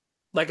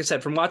 like I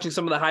said, from watching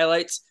some of the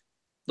highlights,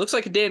 looks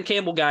like a Dan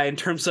Campbell guy in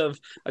terms of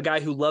a guy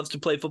who loves to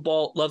play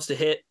football, loves to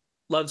hit,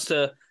 loves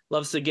to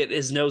get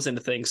his nose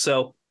into things.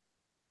 So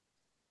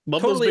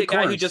Love totally those a big guy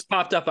corners. who just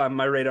popped up on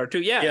my radar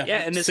too. Yeah,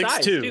 and his size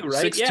 6'2", too,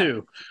 right?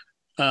 6'2".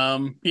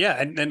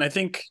 And I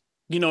think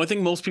I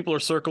think most people are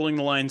circling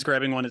the lines,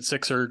 grabbing one at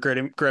 6 or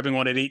grabbing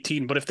one at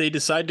 18. But if they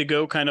decide to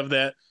go kind of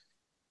that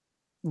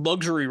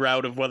luxury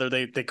route of whether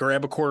they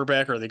grab a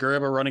quarterback or they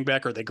grab a running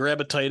back or they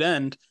grab a tight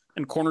end,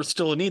 and corner's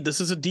still a need,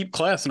 this is a deep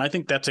class, and I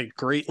think that's a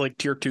great like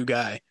tier 2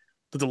 guy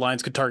that the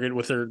Lions could target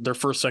with their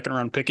first, second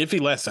round pick if he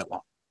lasts that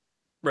long.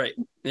 Right.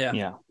 Yeah.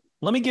 Yeah.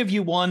 Let me give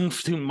you one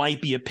who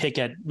might be a pick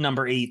at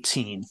number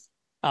 18.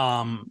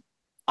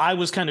 I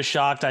was kind of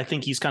shocked. I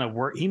think he's kind of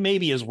he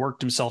maybe has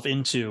worked himself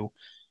into.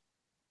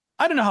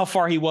 I don't know how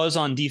far he was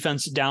on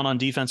defense, down on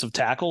defensive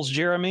tackles,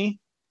 Jeremy.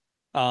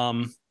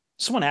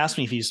 Someone asked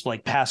me if he's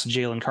like past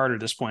Jalen Carter at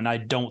this point. I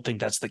don't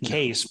think that's the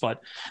case, but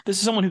this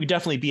is someone who could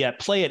definitely be at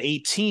play at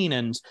 18.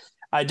 And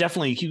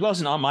he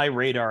wasn't on my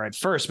radar at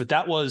first, but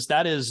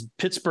that is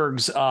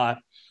Pittsburgh's Kalijah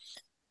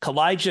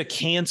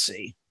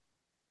Cansey,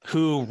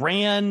 who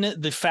ran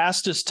the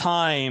fastest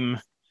time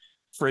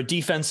for a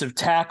defensive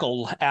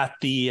tackle at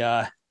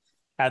the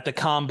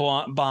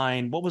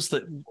combine. What was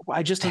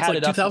I just had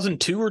it up.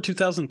 2002 or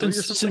 2003 or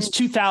something? Since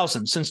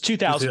 2000,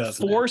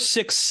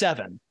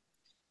 4.67.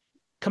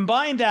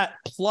 Combine that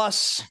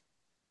plus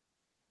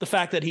the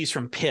fact that he's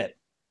from Pitt.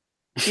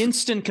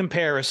 Instant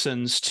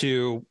comparisons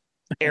to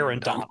Aaron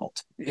Donald.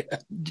 Yeah.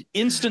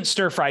 Instant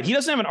stir-fried. He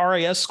doesn't have an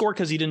RAS score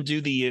because he didn't do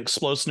the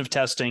explosive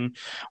testing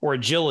or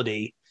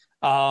agility.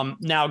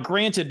 Now,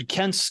 granted,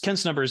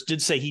 Kent's numbers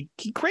did say he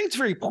grades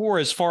very poor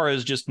as far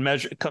as just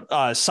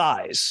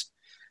size.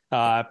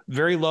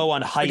 Very low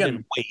on height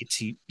and weight.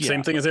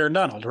 Same thing as Aaron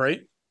Donald, right?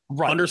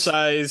 Right.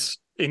 Undersized,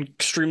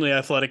 extremely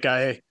athletic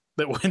guy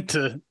that went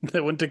to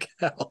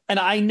Cal. And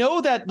I know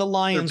that the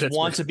Lions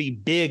want to be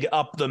big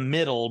up the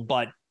middle,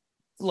 but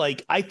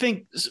like I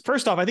think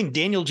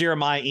Daniel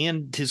Jeremiah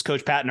and his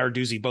coach Pat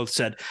Narduzzi both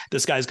said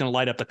this guy's going to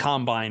light up the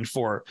combine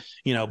for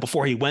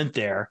before he went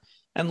there,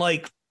 and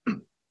like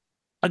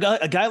a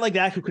guy like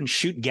that who can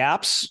shoot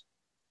gaps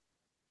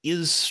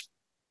is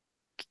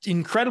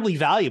incredibly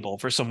valuable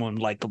for someone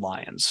like the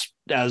Lions.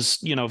 As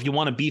if you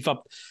want to beef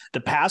up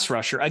the pass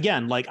rusher,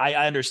 again, like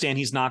I understand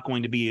he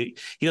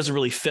doesn't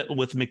really fit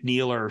with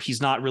McNeil, or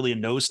he's not really a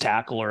nose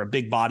tackle or a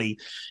big body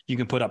you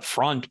can put up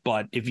front.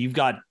 But if you've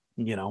got,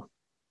 if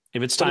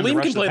it's time to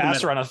rush the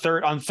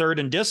passer on third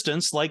and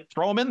distance, like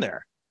throw him in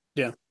there.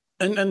 Yeah.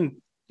 And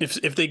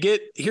if they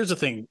here's the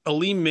thing,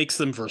 Aleem makes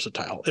them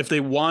versatile. If they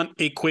want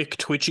a quick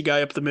twitchy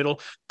guy up the middle,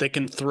 they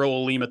can throw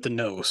Aleem at the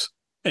nose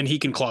and he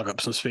can clog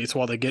up some space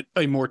while they get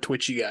a more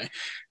twitchy guy.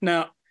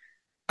 Now,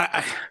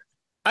 I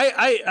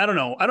don't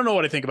know. I don't know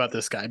what I think about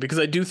this guy, because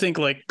I do think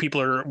like people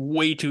are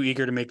way too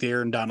eager to make the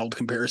Aaron Donald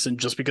comparison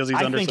just because he's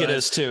undersized. I think it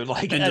is too.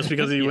 And just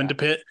because he went to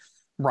Pitt.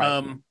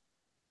 Right.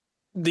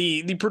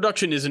 The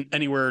production isn't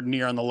anywhere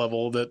near on the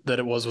level that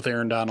it was with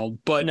Aaron Donald,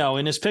 but no,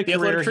 in his Pitt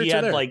career, he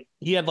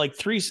had like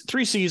three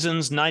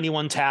seasons,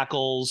 91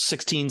 tackles,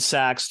 16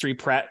 sacks, three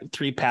pass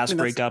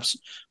breakups,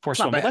 4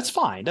 fumbles. That's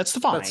fine. That's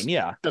fine.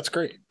 That's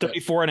great.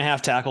 34 and a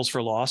half tackles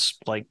for loss.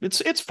 Like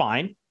it's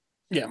fine.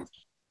 Yeah.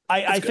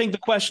 I think the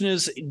question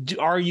is,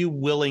 are you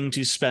willing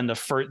to spend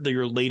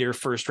your later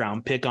first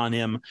round pick on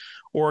him,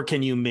 or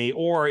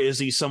or is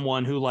he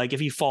someone who, like, if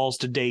he falls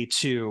to day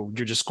 2,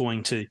 you're just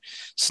going to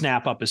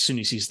snap up as soon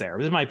as he's there?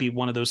 This might be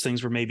one of those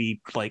things where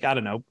maybe, like, I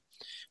don't know,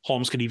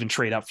 Holmes could even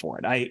trade up for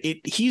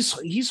it.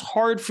 He's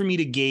hard for me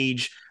to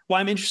gauge.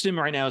 Why I'm interested in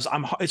him right now is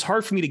it's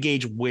hard for me to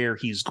gauge where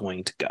he's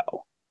going to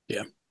go.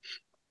 Yeah.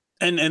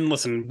 And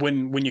listen,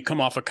 when you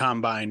come off a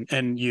combine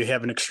and you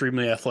have an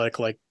extremely athletic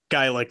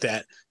guy like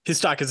that, his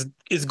stock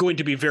is going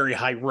to be very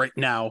high right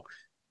now.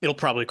 It'll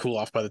probably cool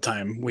off by the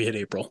time we hit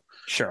April.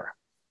 Sure.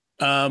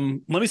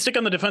 Let me stick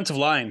on the defensive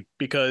line,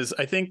 because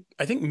I think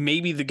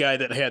maybe the guy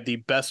that had the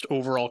best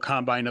overall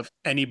combine of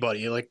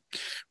anybody. Like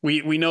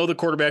we know the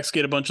quarterbacks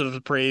get a bunch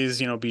of praise.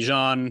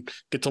 Bijan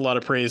gets a lot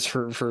of praise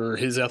for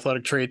his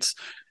athletic traits.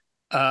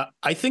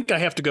 I think I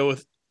have to go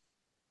with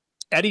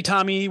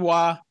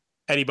Adetomiwa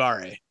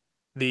Adebawore.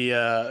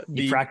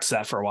 You practiced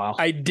that for a while.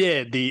 I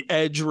did. The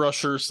edge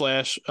rusher /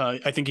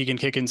 I think he can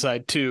kick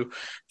inside too,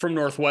 from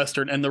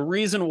Northwestern. And the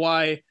reason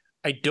why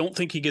I don't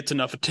think he gets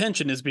enough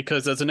attention is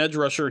because as an edge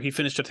rusher, he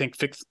finished, I think,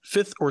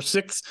 fifth or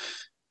sixth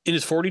in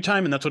his 40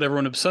 time, and that's what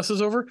everyone obsesses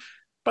over.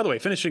 By the way,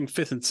 finishing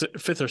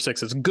fifth or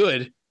sixth is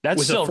good.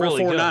 That's still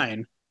really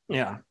good.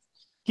 Yeah,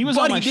 he was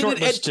on my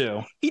short list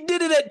too. He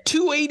did it at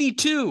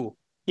 282.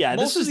 Yeah,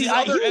 he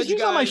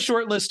was on my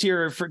short list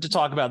here to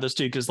talk about this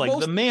too, because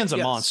the man's a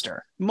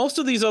monster. Most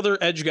of these other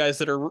edge guys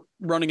that are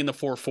running in the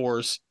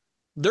 4.4s,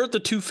 they're at the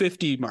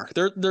 250 mark.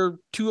 They're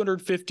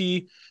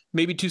 250,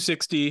 maybe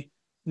 260.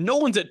 No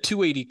one's at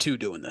 282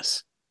 doing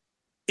this.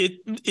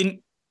 In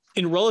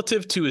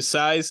relative to his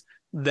size,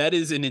 that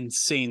is an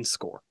insane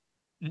score.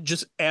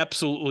 Just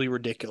absolutely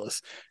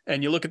ridiculous.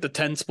 And you look at the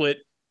 10 split,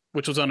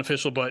 which was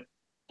unofficial, but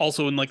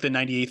also in the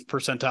 98th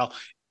percentile.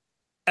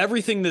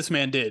 Everything this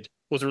man did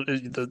was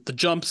the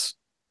jumps,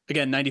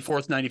 again,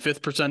 94th,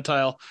 95th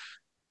percentile.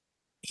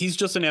 He's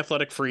just an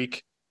athletic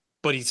freak,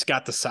 but he's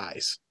got the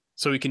size.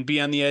 So he can be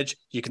on the edge.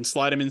 You can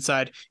slide him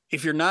inside.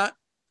 If you're not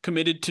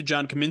committed to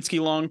John Kaminsky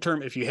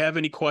long-term, if you have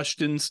any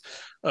questions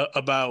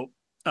about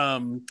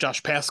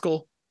Josh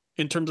Paschal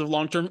in terms of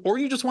long-term, or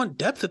you just want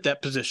depth at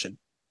that position,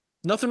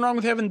 nothing wrong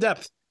with having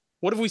depth.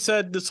 What have we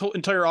said this whole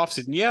entire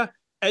offseason? Yeah,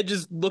 edge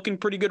is looking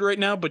pretty good right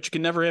now, but you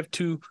can never have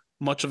too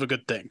much of a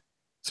good thing,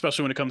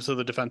 especially when it comes to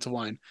the defensive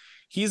line.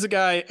 He's a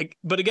guy,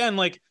 but again,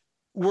 like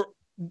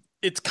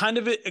it's kind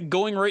of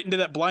going right into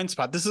that blind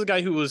spot. This is a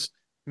guy who was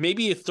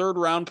maybe a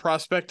 3rd-round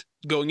prospect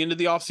going into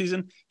the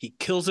offseason. He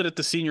kills it at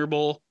the Senior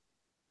Bowl,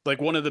 like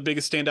one of the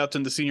biggest standouts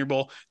in the Senior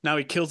Bowl. Now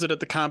he kills it at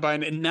the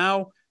Combine. And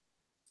now,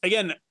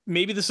 again,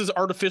 maybe this is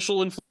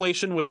artificial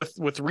inflation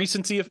with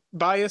recency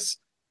bias,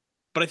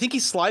 but I think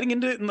he's sliding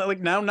into it,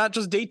 like now, not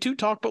just day 2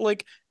 talk, but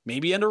like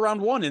maybe end of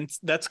round 1. And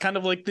that's kind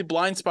of like the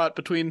blind spot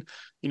between,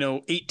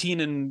 18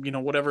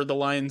 and, whatever the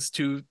Lions'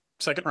 2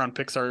 second-round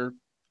picks are.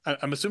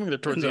 I'm assuming they're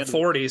towards in the end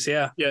 40s.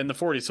 Yeah. Yeah, in the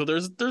 40s. So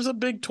there's a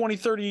big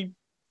 20-30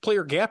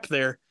 player gap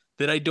there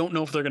that I don't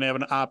know if they're going to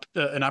have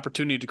an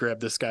opportunity to grab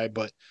this guy,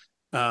 but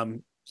I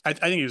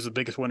think he was the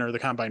biggest winner of the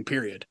Combine,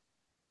 period.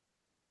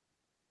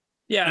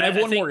 Yeah, and I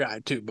have one more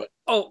guy too, but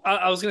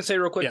I was going to say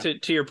real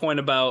quick to your point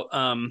about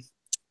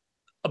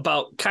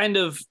kind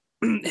of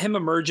him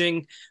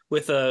emerging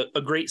with a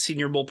great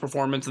Senior Bowl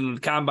performance in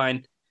the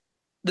Combine.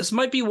 This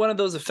might be one of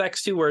those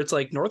effects too, where it's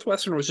like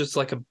Northwestern was just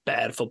like a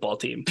bad football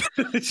team.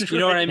 You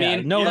know what I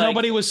mean? Yeah,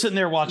 nobody was sitting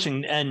there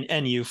watching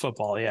NU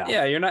football. Yeah.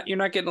 Yeah. You're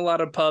not getting a lot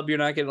of pub. You're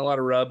not getting a lot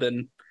of rub.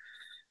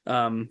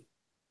 And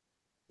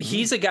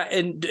he's a guy,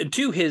 and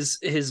too, his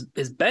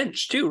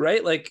bench too,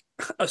 right? Like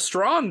a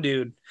strong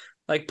dude,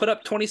 like put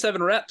up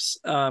 27 reps,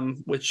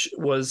 which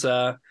was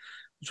a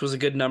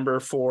good number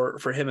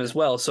for him as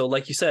well. So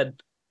like you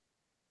said,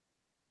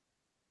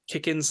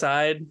 kick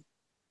inside,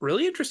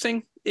 really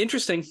interesting.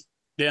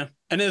 Yeah,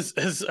 and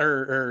as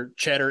our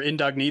chatter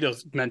Incognito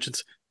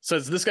mentions,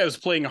 says this guy was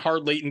playing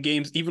hard late in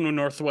games, even when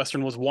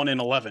Northwestern was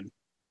 1-11.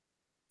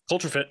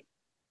 Culture fit.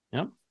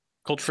 Yep.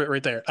 Culture fit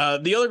right there.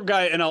 The other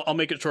guy, and I'll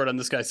make it short on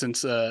this guy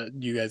since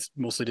you guys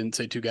mostly didn't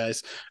say 2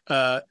 guys.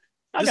 I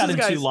got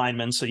in 2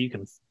 linemen, so you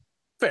can.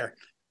 Fair.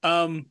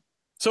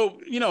 So,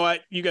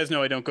 you guys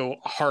know I don't go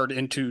hard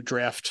into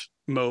draft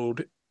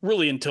mode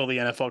really until the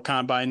NFL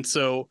Combine.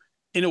 So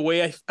in a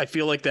way, I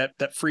feel like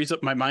that frees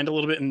up my mind a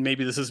little bit, and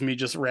maybe this is me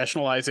just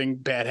rationalizing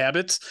bad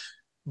habits.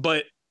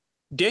 But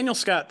Daniel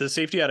Scott, the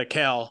safety out of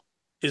Cal,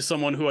 is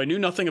someone who I knew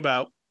nothing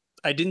about.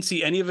 I didn't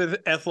see any of his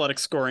athletic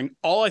scoring.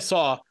 All I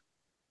saw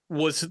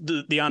was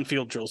the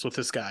on-field drills with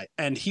this guy,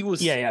 and he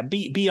was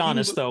Be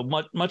honest though,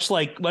 much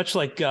like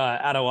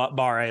Ado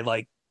Barre,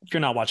 like you're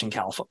not watching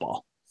Cal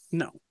football.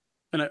 No.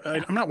 And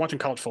I'm not watching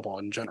college football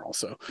in general,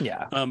 so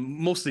yeah.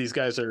 Most of these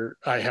guys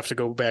I have to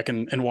go back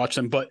and watch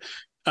them, but.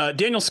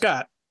 Daniel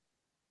Scott,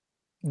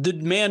 the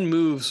man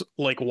moves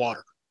like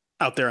water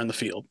out there on the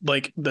field.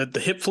 Like the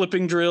hip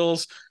flipping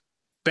drills,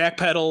 back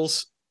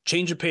pedals,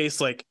 change of pace,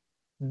 like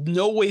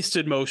no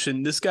wasted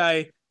motion. This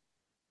guy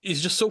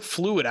is just so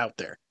fluid out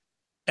there.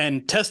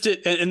 And test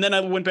it. And then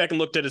I went back and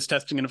looked at his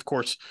testing, and of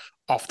course,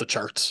 off the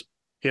charts.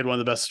 He had one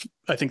of the best,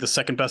 I think the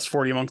second best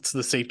 40 amongst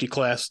the safety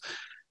class.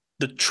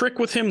 The trick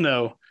with him,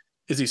 though,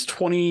 is he's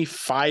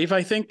 25,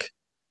 I think.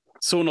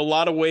 So in a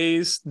lot of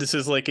ways, this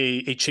is like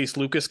a Chase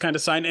Lucas kind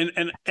of sign,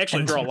 and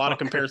actually draw a lot of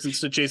comparisons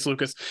to Chase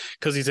Lucas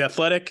because he's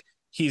athletic.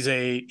 He's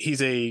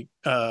a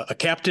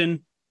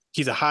captain.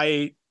 He's a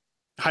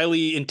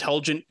highly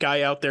intelligent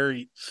guy out there.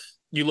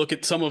 You look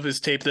at some of his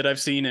tape that I've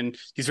seen, and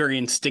he's very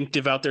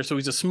instinctive out there. So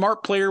he's a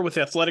smart player with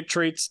athletic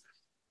traits.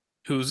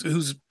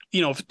 Who's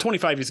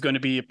 25, he's going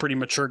to be a pretty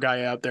mature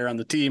guy out there on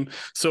the team.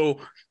 So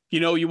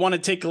you want to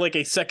take like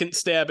a second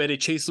stab at a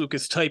Chase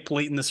Lucas type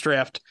late in this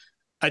draft.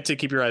 I'd say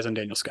keep your eyes on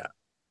Daniel Scott.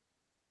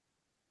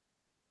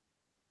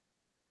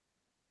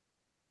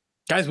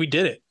 Guys, we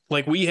did it.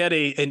 Like we had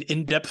an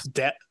in-depth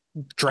draft.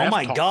 Oh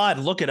my God,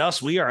 look at us.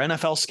 We are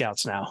NFL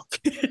scouts now.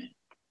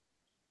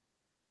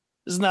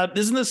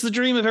 Isn't this the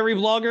dream of every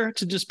vlogger,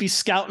 to just be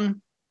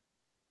scouting?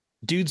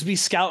 Dudes be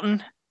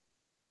scouting.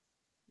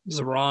 It's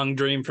a wrong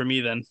dream for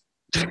me then.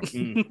 I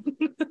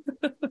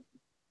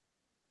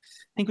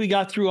think we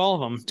got through all of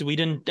them.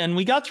 And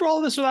we got through all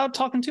of this without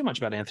talking too much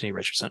about Anthony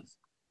Richardson.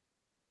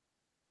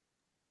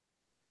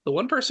 The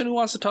one person who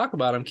wants to talk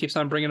about him keeps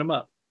on bringing him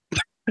up.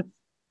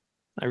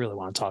 I really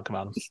want to talk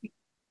about him.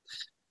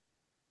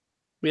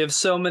 We have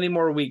so many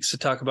more weeks to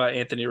talk about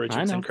Anthony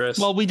Richardson, Chris.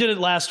 Well, we did it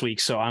last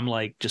week, so I'm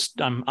like,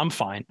 I'm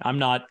fine. I'm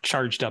not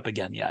charged up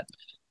again yet.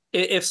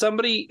 If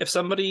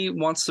somebody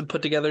wants to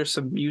put together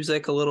some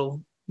music, a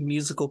little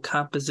musical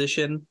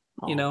composition,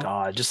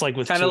 God, just like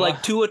with kind of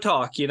like Tua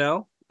talk, you got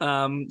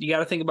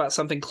to think about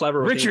something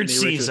clever. With Richard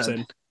Anthony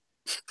season.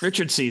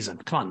 Richard season.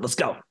 Come on, let's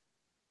go.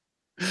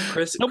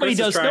 Chris, nobody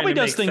does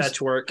things. Fetch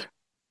work.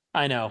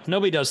 I know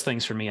nobody does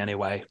things for me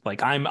anyway.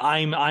 Like I'm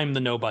the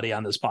nobody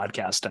on this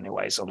podcast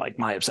anyway. So like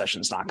my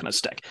obsession's not going to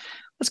stick.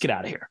 Let's get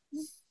out of here.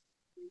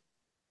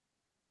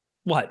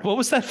 What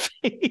was that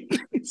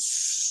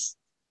face?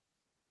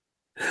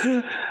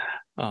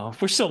 Oh,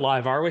 we're still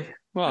live, are we?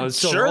 Well, it's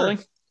still Sure. rolling.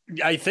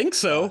 I think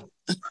so.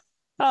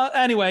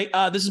 Anyway,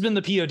 this has been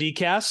the POD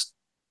cast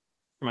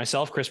for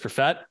myself, Chris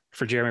Perfett,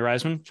 for Jeremy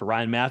Reisman, for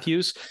Ryan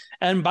Matthews.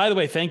 And by the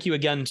way, thank you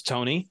again to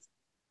Tony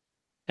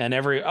and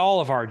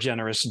all of our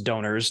generous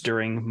donors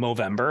during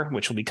Movember,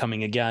 which will be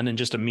coming again in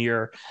just a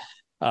mere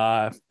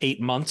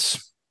 8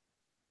 months.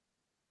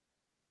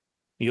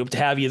 We hope to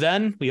have you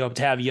then. We hope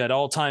to have you at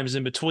all times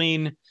in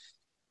between.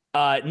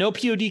 No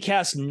POD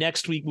cast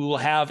next week. We will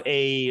have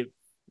a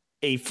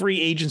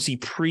free agency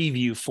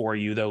preview for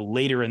you, though,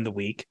 later in the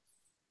week.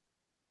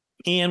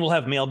 And we'll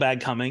have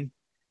mailbag coming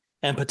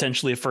and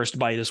potentially a first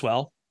bite as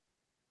well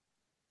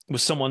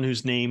with someone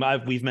whose name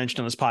we've mentioned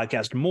on this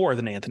podcast more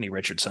than Anthony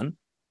Richardson.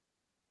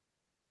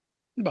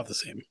 About the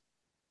same.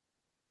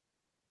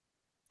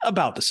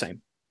 About the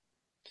same.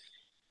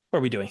 What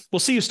are we doing? We'll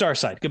see you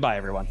Starside. Goodbye,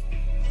 everyone.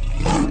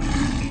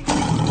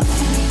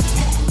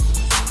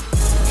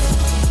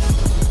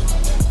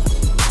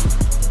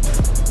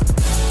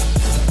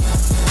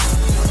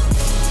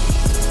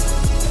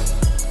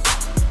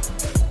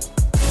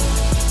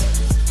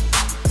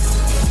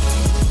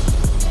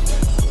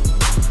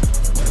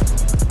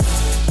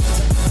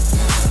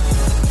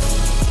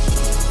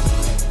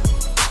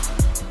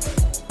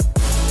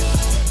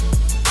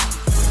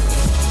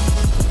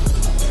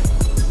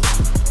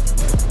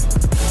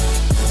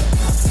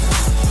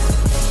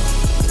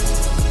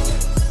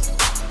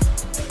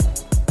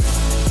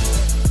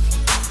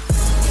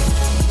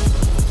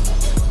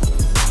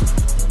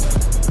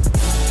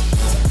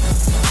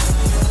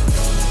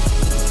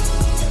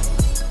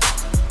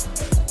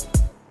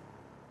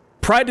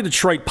 Pride of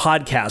Detroit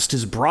podcast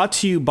is brought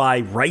to you by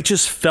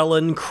Righteous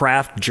Felon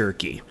Craft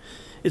Jerky.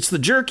 It's the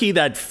jerky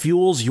that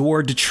fuels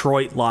your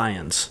Detroit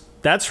Lions.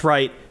 That's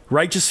right,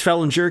 Righteous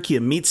Felon Jerky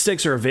and meat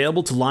sticks are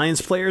available to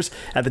Lions players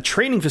at the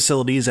training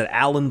facilities at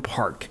Allen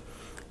Park.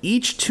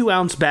 Each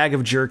 2-ounce bag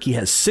of jerky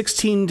has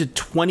 16 to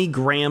 20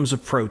 grams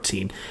of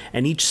protein,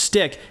 and each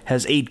stick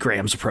has 8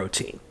 grams of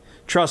protein.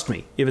 Trust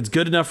me, if it's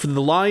good enough for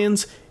the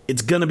Lions,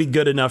 it's gonna be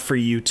good enough for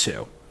you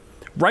too.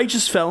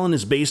 Righteous Felon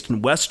is based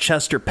in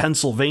Westchester,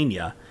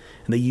 Pennsylvania,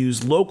 and they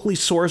use locally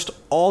sourced,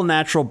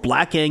 all-natural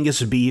Black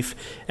Angus beef,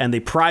 and they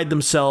pride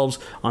themselves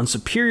on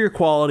superior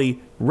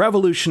quality,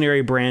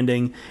 revolutionary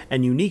branding,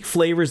 and unique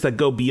flavors that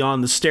go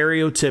beyond the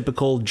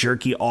stereotypical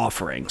jerky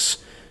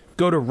offerings.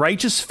 Go to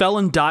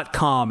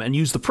righteousfelon.com and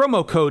use the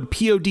promo code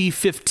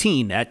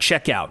POD15 at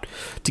checkout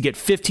to get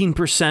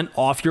 15%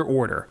 off your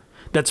order.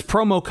 That's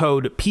promo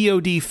code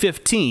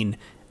POD15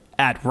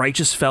 at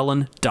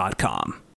righteousfelon.com.